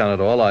back on it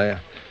all, I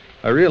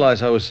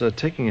realize I was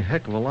taking a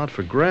heck of a lot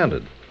for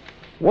granted.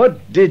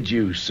 What did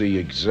you see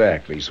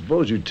exactly?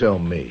 Suppose you tell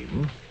me.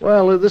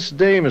 Well, this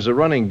dame is a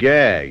running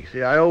gag.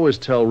 See, I always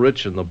tell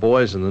Rich and the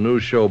boys in the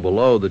news show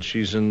below that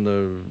she's in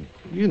the,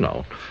 you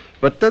know.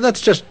 But that's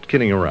just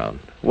kidding around.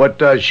 What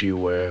does she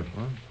wear?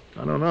 Well,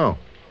 I don't know.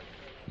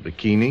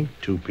 Bikini,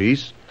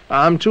 two-piece.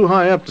 I'm too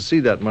high up to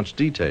see that much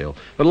detail.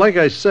 But like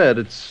I said,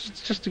 it's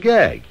just a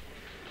gag.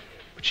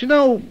 But you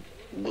know,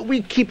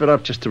 we keep it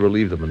up just to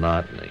relieve the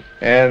monotony.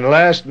 And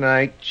last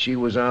night she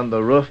was on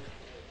the roof?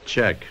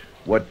 Check.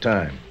 What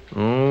time?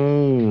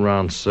 Oh,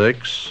 around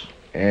 6.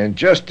 And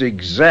just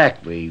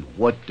exactly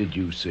what did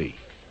you see?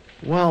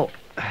 Well,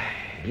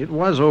 it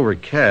was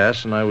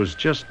overcast, and I was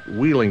just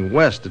wheeling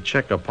west to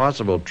check a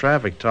possible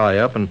traffic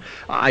tie-up, and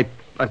I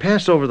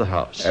passed over the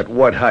house. At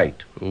what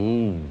height?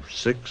 Oh,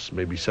 6,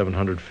 maybe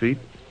 700 feet.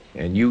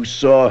 And you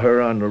saw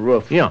her on the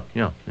roof? Yeah.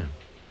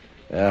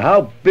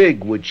 How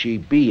big would she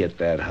be at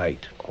that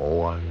height?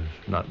 Oh, I'm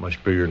not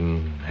much bigger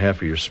than half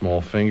of your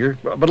small finger.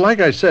 But like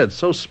I said,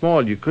 so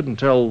small you couldn't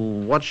tell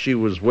what she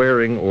was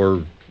wearing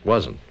or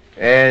wasn't.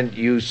 And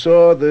you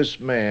saw this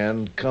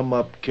man come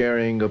up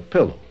carrying a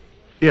pillow?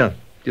 Yeah,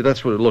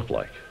 that's what it looked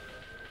like.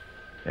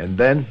 And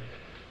then?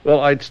 Well,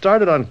 I'd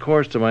started on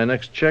course to my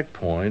next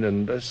checkpoint,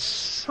 and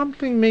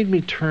something made me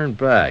turn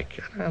back.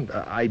 And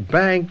I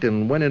banked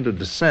and went into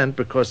descent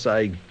because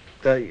I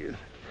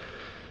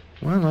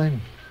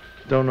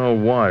don't know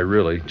why,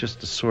 really.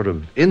 Just a sort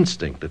of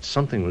instinct that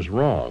something was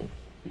wrong.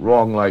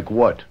 Wrong like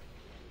what?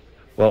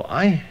 Well,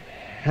 I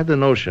had the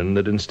notion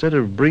that instead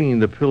of bringing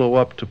the pillow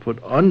up to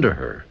put under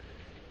her,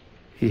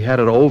 he had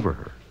it over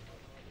her.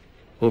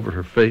 Over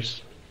her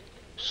face.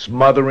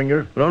 Smothering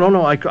her?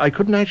 No, I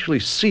couldn't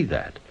actually see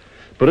that.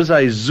 But as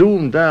I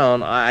zoomed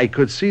down, I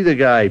could see the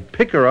guy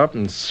pick her up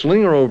and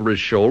sling her over his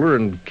shoulder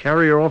and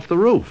carry her off the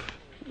roof.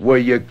 Were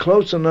you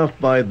close enough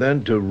by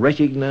then to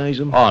recognize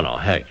him? Oh, no,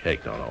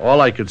 heck, no.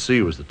 All I could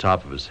see was the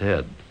top of his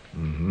head.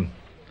 Mm-hmm.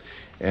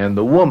 And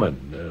the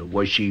woman,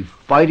 was she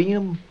fighting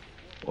him,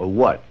 or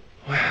what?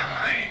 Well,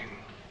 I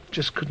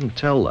just couldn't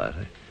tell that.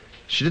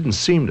 She didn't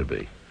seem to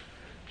be.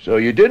 So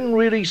you didn't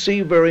really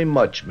see very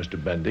much, Mr.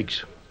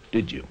 Bendix,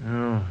 did you?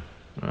 No,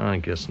 I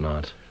guess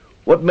not.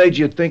 What made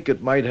you think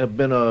it might have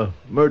been a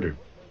murder?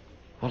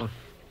 Well,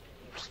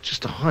 it's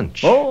just a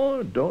hunch.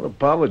 Oh, don't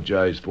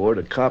apologize for it.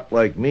 A cop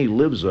like me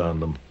lives on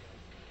them.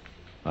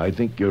 I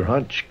think your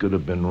hunch could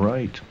have been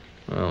right.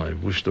 Well, I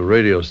wish the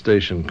radio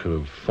station could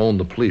have phoned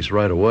the police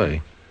right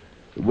away.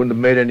 It wouldn't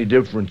have made any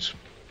difference.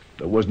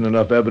 There wasn't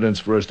enough evidence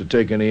for us to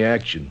take any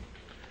action.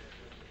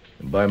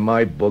 And by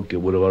my book, it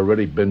would have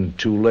already been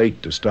too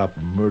late to stop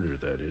a murder,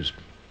 that is.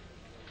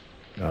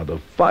 Now, the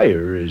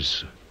fire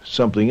is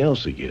something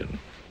else again.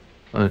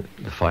 The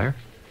fire?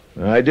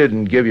 I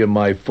didn't give you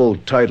my full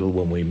title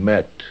when we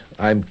met.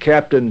 I'm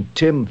Captain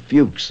Tim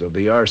Fuchs of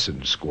the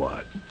Arson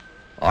Squad.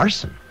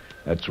 Arson?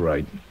 That's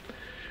right.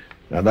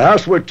 Now, the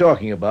house we're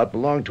talking about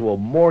belonged to a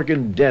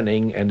Morgan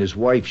Denning and his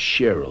wife,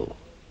 Cheryl.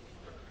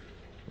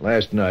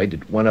 Last night,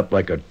 it went up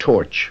like a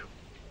torch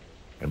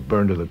and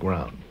burned to the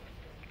ground.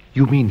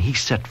 You mean he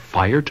set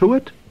fire to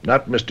it?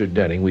 Not Mr.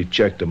 Denning. We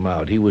checked him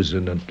out. He was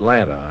in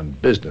Atlanta on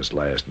business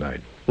last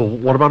night. Well,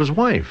 what about his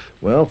wife?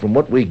 Well, from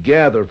what we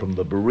gather from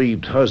the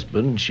bereaved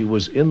husband, she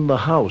was in the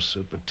house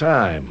at the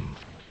time.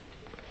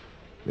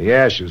 The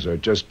ashes are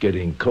just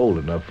getting cold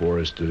enough for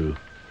us to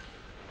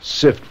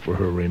sift for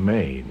her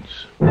remains.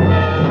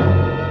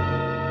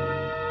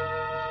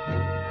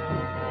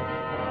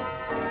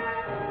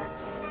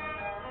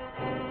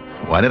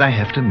 Why did I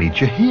have to meet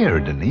you here,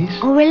 Denise?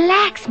 Oh,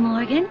 relax,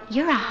 Morgan.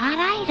 You're a hot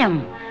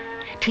item.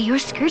 Till your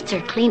skirts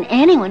are clean,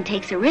 anyone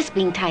takes a risk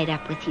being tied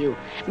up with you.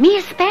 Me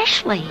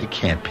especially. You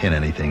can't pin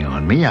anything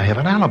on me. I have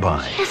an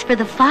alibi. Yes, for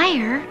the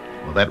fire.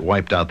 Well, that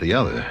wiped out the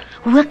other.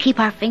 We'll keep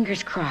our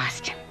fingers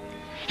crossed.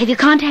 Have you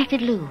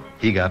contacted Lou?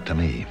 He got to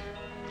me.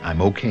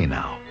 I'm okay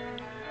now.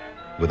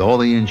 With all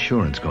the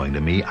insurance going to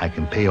me, I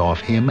can pay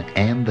off him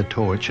and the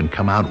torch and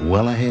come out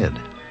well ahead.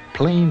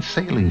 Plain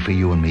sailing for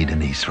you and me,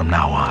 Denise, from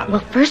now on. Well,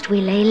 first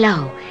we lay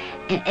low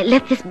and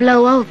let this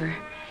blow over.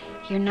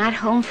 You're not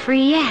home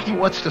free yet.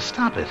 What's to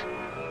stop it?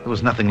 There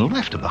was nothing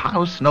left of the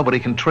house. Nobody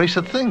can trace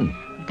a thing.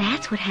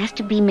 That's what has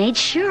to be made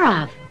sure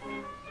of.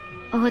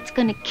 Oh, it's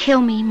going to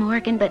kill me,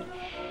 Morgan, but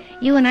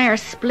you and I are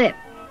split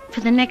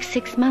for the next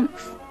 6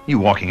 months. You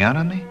walking out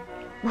on me?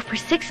 Well, for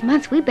 6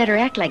 months, we better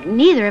act like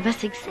neither of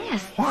us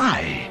exists.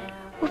 Why?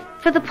 Well,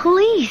 for the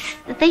police,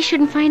 that they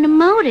shouldn't find a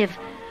motive.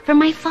 For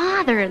my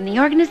father and the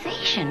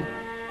organization.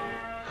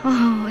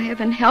 Oh,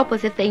 heaven help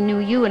us if they knew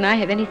you and I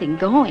have anything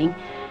going.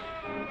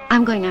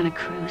 I'm going on a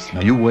cruise.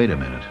 Now, you wait a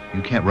minute.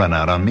 You can't run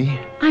out on me.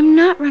 I'm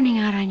not running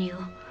out on you.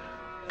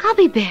 I'll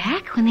be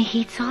back when the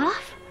heat's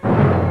off.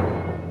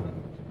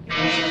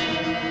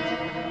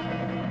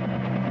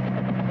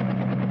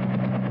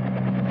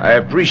 I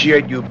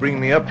appreciate you bringing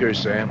me up here,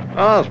 Sam.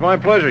 Oh, it's my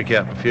pleasure,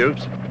 Captain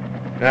Fuchs.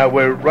 Now,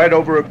 we're right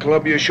over at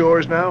Columbia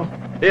Shores now?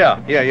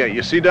 Yeah.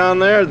 You see down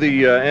there,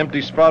 the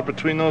empty spot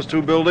between those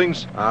two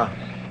buildings?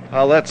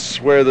 Well, that's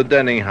where the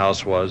Denning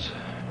house was.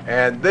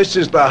 And this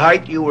is the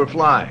height you were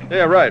flying?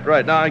 Yeah,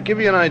 right. Now, I'll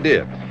give you an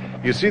idea.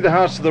 You see the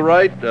house to the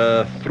right,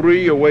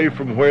 3 away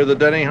from where the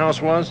Denning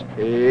house was?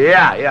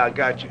 Yeah, I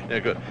got you. Yeah,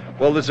 good.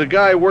 Well, there's a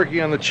guy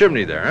working on the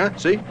chimney there, huh?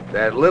 See?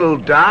 That little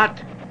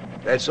dot?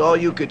 That's all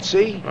you could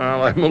see?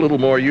 Well, I'm a little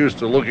more used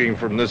to looking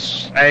from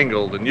this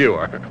angle than you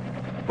are.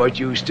 But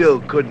you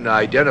still couldn't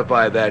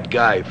identify that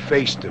guy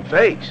face to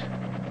face?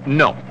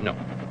 No.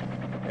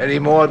 Any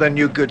more than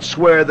you could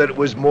swear that it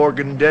was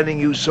Morgan Denning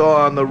you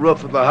saw on the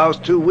roof of the house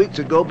 2 weeks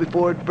ago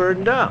before it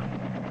burned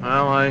down?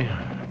 Well,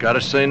 I gotta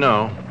say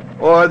no.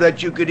 Or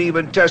that you could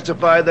even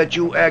testify that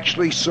you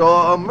actually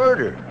saw a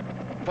murder?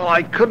 Well,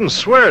 I couldn't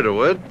swear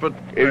to it, but...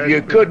 If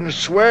you couldn't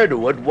swear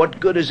to it,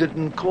 what good is it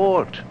in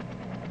court?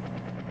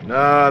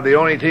 No, the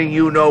only thing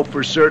you know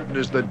for certain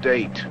is the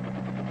date.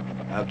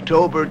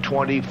 October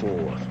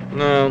 24th.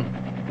 No.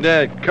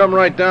 Yeah, come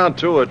right down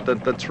to it.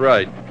 That's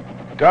right.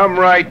 Come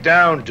right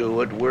down to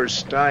it, we're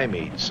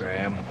stymied,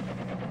 Sam.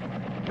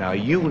 Now,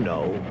 you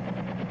know,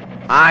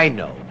 I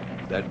know,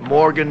 that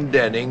Morgan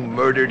Denning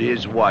murdered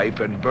his wife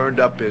and burned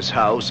up his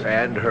house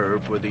and her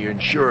for the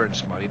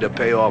insurance money to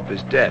pay off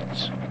his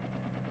debts.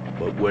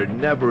 But we're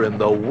never in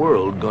the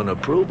world gonna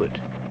prove it.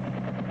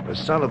 The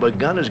son of a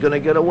gun is gonna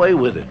get away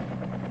with it.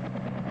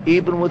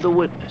 Even with a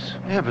witness.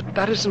 Yeah, but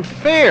that isn't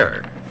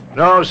fair.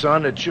 No,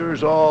 son, it sure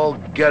as all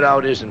get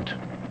out isn't.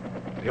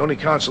 The only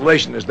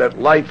consolation is that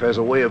life has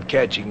a way of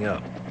catching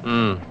up.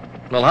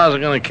 Well, how's it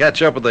going to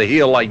catch up with a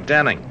heel like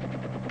Denning?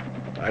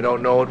 I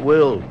don't know it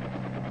will,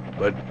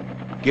 but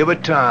give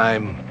it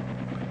time.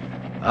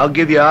 I'll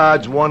give you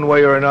odds one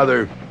way or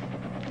another.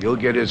 You'll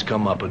get his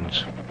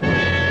comeuppance.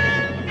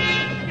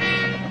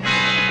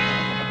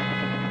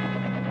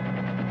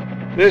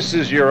 This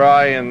is your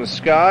eye in the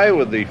sky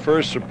with the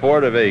first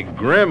report of a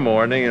grim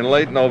morning in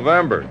late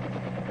November.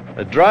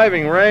 The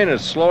driving rain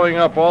is slowing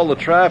up all the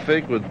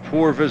traffic with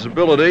poor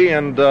visibility,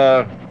 and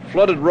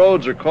flooded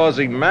roads are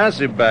causing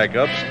massive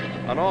backups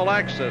on all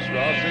access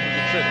routes into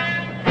the city.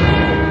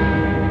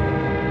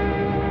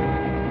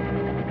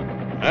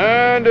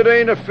 And it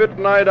ain't a fit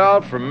night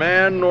out for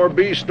man, nor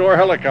beast, nor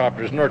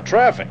helicopters, nor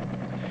traffic.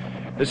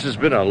 This has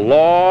been a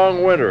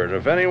long winter, and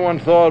if anyone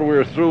thought we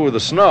were through with the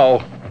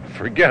snow,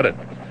 forget it.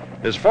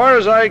 As far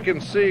as I can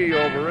see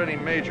over any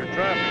major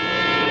traffic.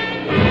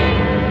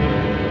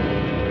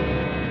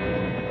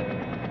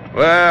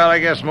 Well, I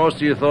guess most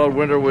of you thought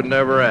winter would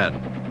never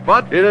end.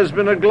 But it has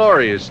been a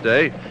glorious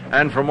day,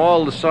 and from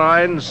all the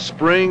signs,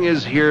 spring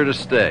is here to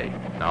stay.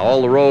 Now,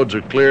 all the roads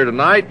are clear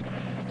tonight,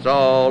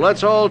 so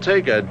let's all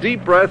take a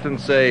deep breath and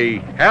say,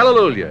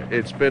 hallelujah,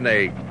 it's been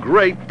a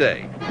great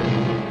day.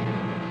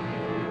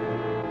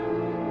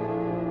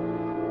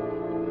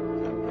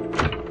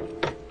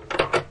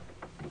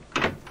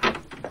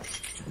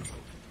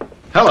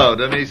 Hello,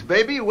 Denise,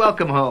 baby.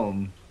 Welcome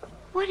home.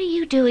 What are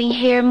you doing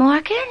here,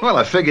 Morgan? Well,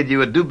 I figured you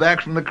would due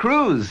back from the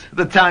cruise.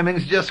 The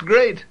timing's just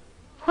great.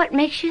 What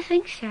makes you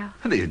think so?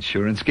 The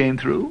insurance came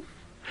through.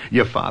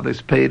 Your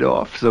father's paid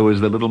off, so is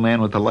the little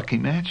man with the lucky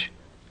match.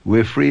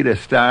 We're free to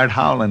start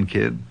howling,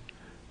 kid.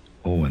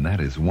 Oh, and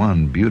that is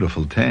one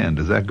beautiful tan.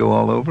 Does that go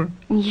all over?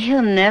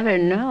 You'll never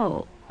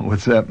know.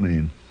 What's that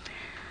mean?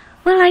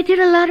 Well, I did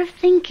a lot of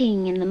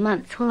thinking in the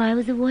months while I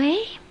was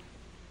away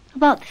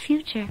about the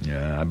future.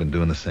 Yeah, I've been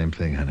doing the same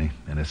thing, honey.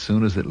 And as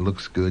soon as it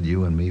looks good,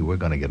 you and me, we're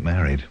going to get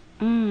married.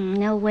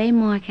 No way,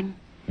 Morgan.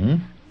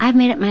 I've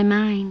made up my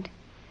mind.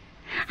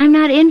 I'm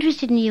not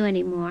interested in you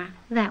anymore.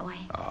 That way.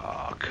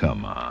 Oh,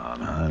 come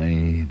on,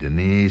 honey.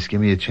 Denise,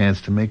 give me a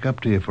chance to make up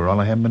to you for all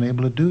I haven't been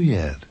able to do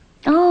yet.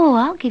 Oh,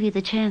 I'll give you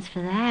the chance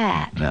for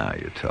that. Now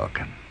you're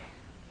talking.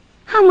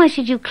 How much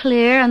did you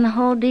clear on the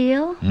whole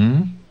deal?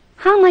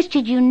 How much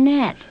did you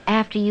net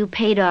after you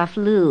paid off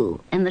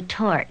Lou and the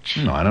torch?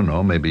 No, I don't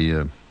know. Maybe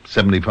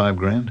 75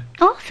 grand?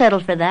 I'll settle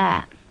for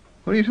that.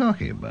 What are you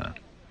talking about?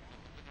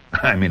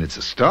 I mean, it's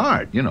a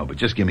start, but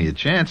just give me a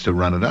chance to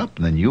run it up,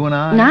 and then you and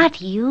I... Not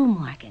you,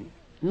 Morgan.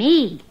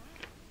 Me.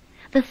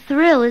 The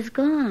thrill is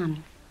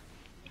gone.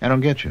 I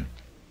don't get you.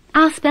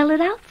 I'll spell it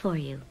out for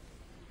you.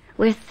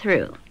 We're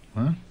through.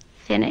 Huh?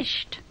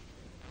 Finished.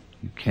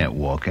 You can't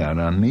walk out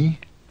on me.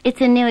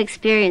 It's a new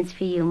experience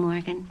for you,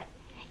 Morgan.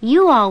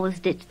 You always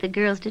ditched the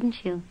girls,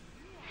 didn't you?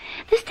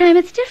 This time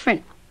it's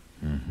different.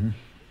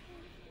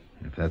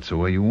 If that's the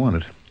way you want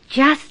it.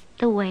 Just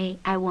the way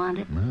I want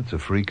it. Well, it's a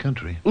free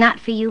country. Not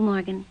for you,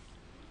 Morgan.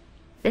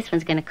 This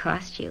one's going to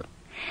cost you.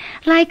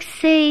 Like,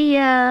 say,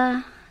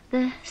 the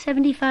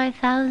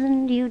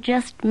 $75,000 you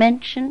just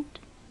mentioned.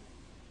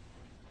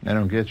 I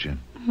don't get you.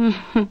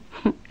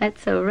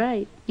 That's all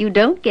right. You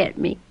don't get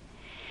me.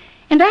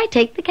 And I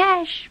take the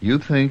cash. You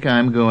think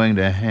I'm going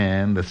to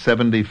hand the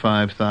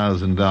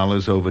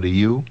 $75,000 over to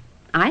you?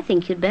 I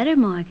think you'd better,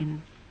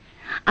 Morgan.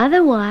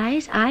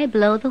 Otherwise, I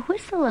blow the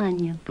whistle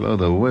on you. Blow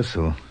the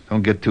whistle?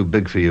 Don't get too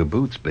big for your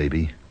boots,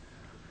 baby.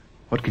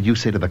 What could you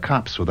say to the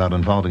cops without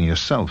involving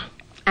yourself?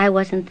 I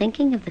wasn't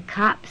thinking of the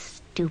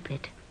cops,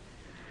 stupid.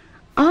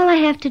 All I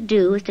have to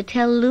do is to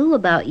tell Lou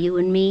about you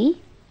and me,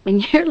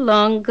 and you're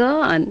long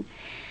gone.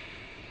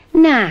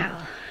 Now,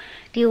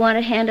 do you want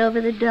to hand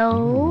over the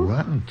dough?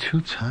 Rotten,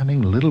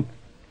 two-timing little...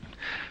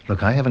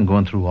 Look, I haven't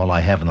gone through all I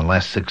have in the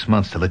last 6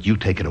 months to let you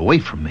take it away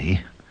from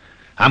me.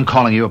 I'm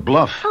calling you a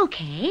bluff.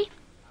 Okay.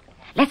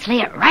 Let's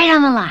lay it right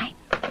on the line.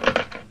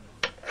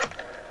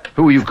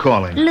 Who are you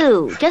calling?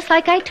 Lou, just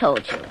like I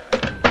told you.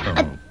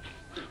 Oh,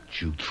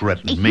 you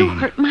threatened me. You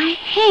hurt my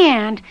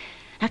hand.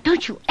 Now,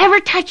 don't you ever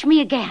touch me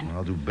again.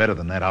 I'll do better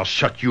than that. I'll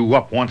shut you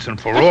up once and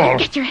for all.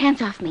 Get your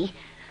hands off me.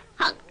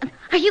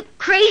 Are you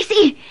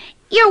crazy?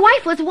 Your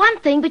wife was one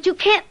thing, but you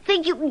can't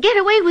think you can get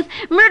away with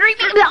murdering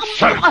me.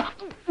 Shut up.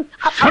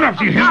 Shut up,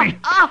 do you hear me?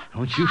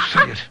 Don't you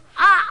say it.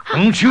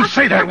 Don't you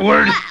say that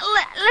word.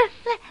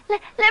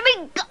 Let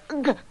me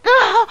go.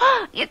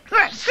 You're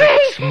crazy.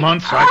 6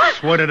 months, I've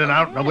sweated it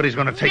out. Nobody's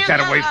going to take that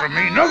away from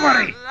me.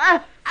 Nobody.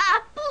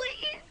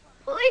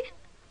 Please.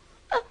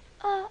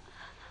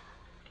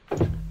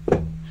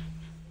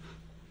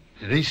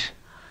 Denise?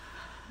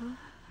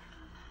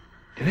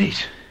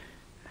 Denise?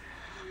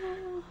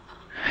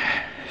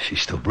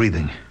 She's still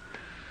breathing.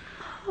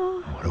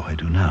 What do I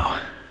do now?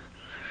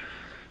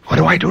 What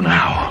do I do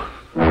now?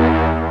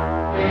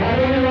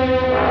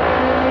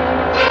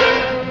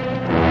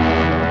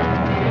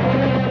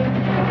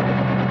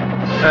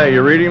 Hey,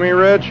 you reading me,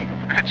 Reg?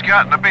 It's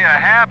gotten to be a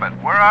habit.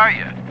 Where are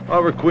you?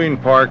 Over Queen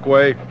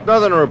Parkway.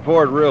 Nothing to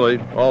report, really.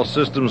 All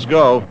systems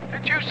go.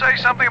 Did you say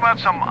something about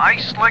some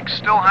ice slicks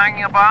still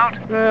hanging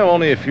about?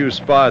 Only a few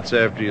spots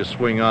after you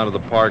swing onto the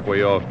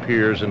Parkway off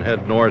Piers and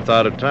head north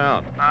out of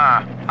town.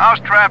 How's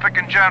traffic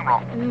in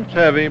general? It's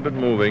heavy, but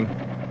moving.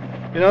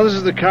 This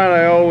is the kind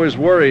I always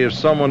worry if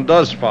someone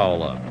does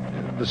foul up.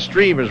 The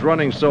stream is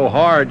running so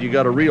hard, you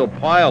got a real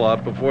pile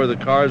up before the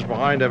cars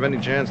behind have any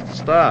chance to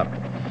stop.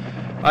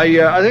 I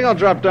think I'll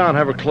drop down and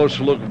have a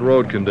closer look at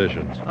road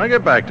conditions. I'll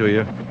get back to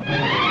you.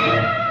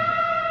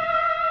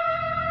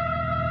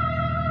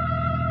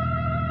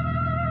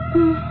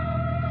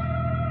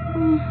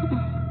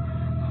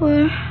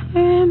 Where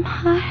am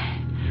I?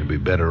 You'd be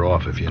better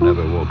off if you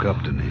never woke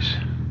up, Denise.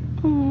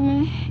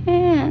 My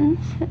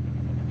hands.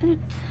 They're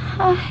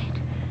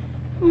tied.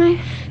 My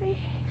feet.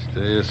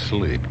 Stay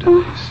asleep,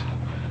 Denise.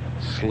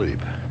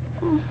 Sleep.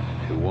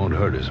 It won't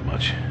hurt as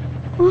much.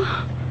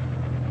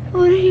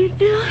 What are you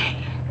doing?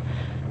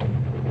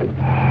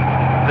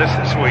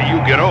 This is where you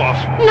get off.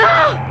 No!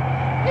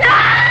 No!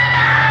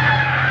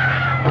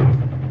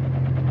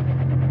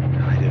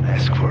 I didn't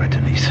ask for it,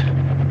 Denise.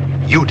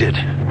 You did.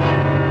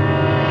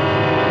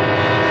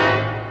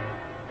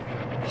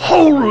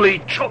 Holy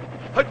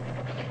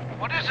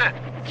What is it?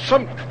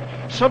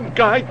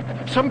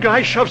 Some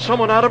guy shoved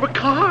someone out of a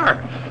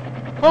car.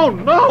 Oh,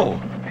 no.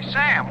 Hey,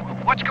 Sam,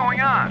 what's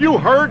going on? You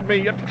heard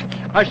me.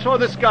 I saw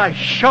this guy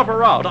shove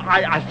her out.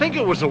 I think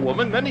it was a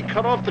woman. Then he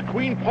cut off the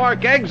Queen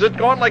Park exit,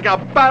 going like a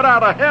bat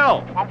out of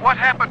hell. Well, what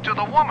happened to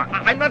the woman?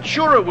 I'm not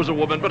sure it was a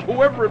woman, but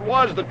whoever it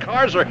was, the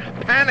cars are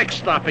panic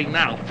stopping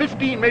now.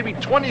 15, maybe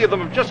 20 of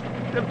them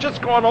have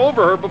just gone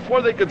over her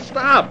before they could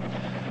stop.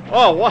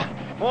 Oh, what?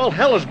 All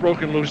hell is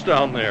broken loose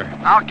down there.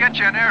 I'll get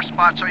you an air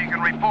spot so you can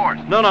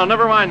report. No,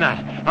 never mind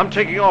that. I'm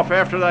taking off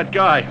after that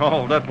guy.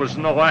 Oh, that was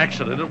no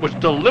accident. It was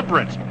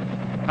deliberate.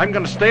 I'm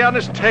going to stay on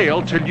his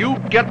tail till you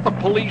get the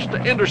police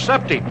to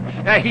intercept him.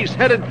 He's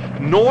headed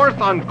north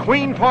on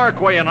Queen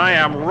Parkway, and I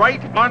am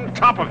right on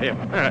top of him.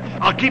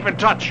 I'll keep in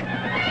touch.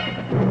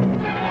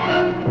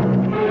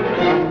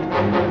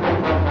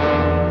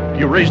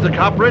 You raised the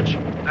cop, Rich?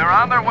 They're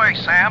on their way,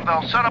 Sam.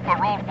 They'll set up a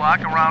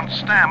roadblock around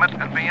Stammet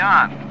and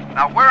beyond.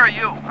 Now, where are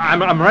you?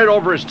 I'm right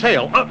over his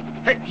tail.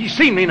 Hey, he's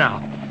seen me now.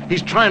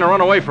 He's trying to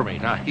run away from me.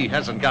 Now, he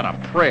hasn't got a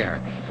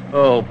prayer.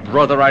 Oh,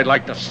 brother, I'd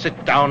like to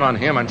sit down on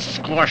him and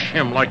squash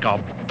him like a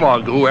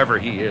bug, whoever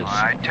he is. All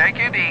right, take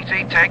it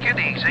easy, take it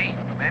easy.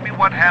 Maybe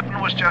what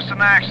happened was just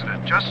an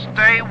accident. Just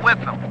stay with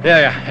them.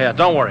 Yeah,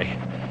 don't worry.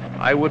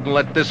 I wouldn't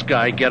let this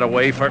guy get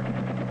away for...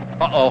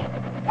 Uh-oh.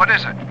 What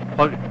is it?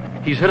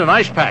 He's hit an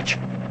ice patch.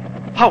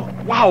 Oh,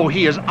 wow,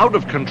 he is out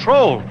of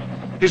control.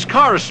 His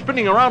car is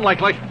spinning around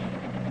like...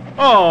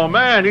 Oh,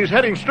 man, he's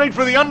heading straight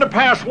for the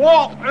underpass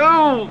wall.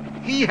 Oh,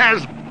 he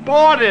has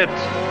bought it.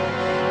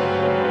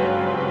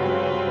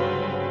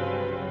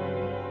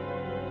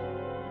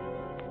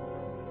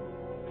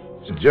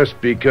 Just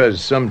because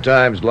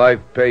sometimes life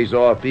pays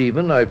off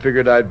even, I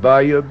figured I'd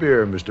buy you a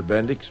beer, Mr.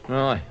 Bendix.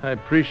 Well, I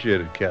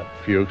appreciate it, Captain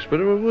Fuchs, but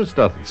it was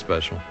nothing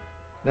special.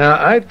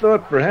 Now, I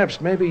thought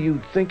perhaps maybe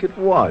you'd think it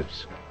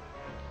was.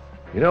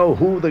 You know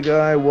who the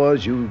guy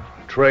was you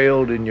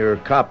trailed in your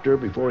copter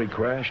before he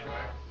crashed?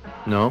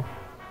 No.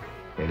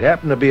 It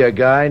happened to be a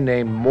guy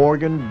named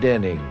Morgan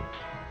Denning.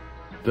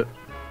 The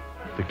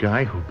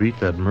guy who beat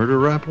that murder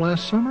rap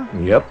last summer?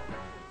 Yep.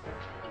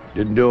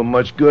 Didn't do him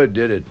much good,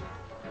 did it?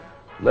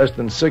 Less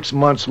than 6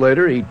 months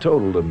later, he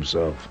totaled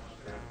himself.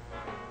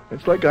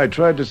 It's like I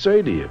tried to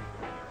say to you.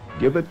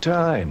 Give it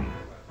time.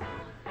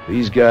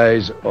 These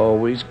guys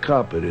always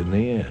cop it in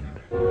the end.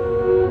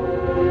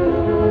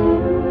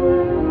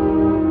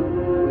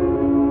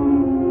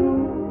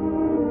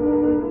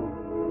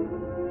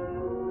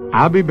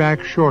 I'll be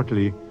back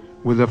shortly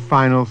with a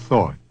final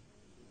thought.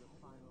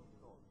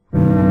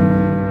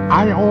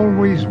 I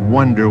always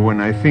wonder when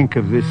I think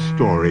of this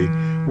story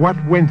what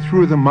went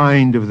through the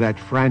mind of that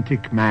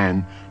frantic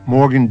man,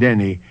 Morgan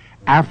Denny,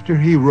 after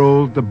he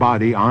rolled the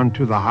body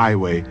onto the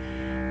highway.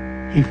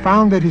 He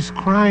found that his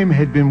crime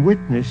had been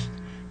witnessed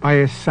by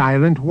a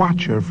silent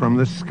watcher from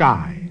the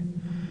sky.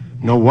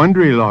 No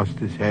wonder he lost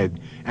his head,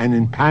 and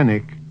in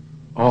panic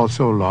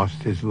also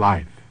lost his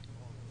life.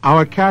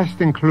 Our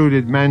cast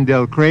included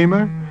Mandel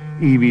Kramer,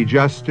 Evie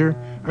Juster,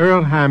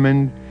 Earl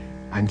Hammond,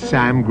 and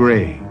Sam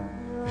Gray.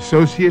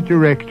 Associate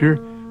Director,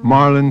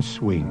 Marlon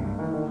Swing.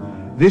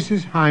 This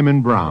is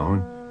Hyman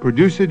Brown,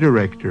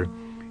 Producer-Director,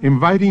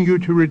 inviting you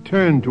to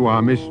return to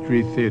our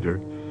Mystery Theater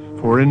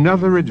for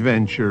another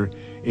adventure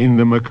in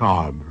the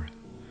macabre.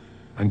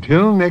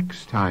 Until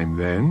next time,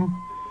 then,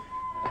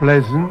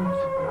 pleasant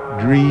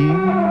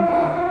dreams.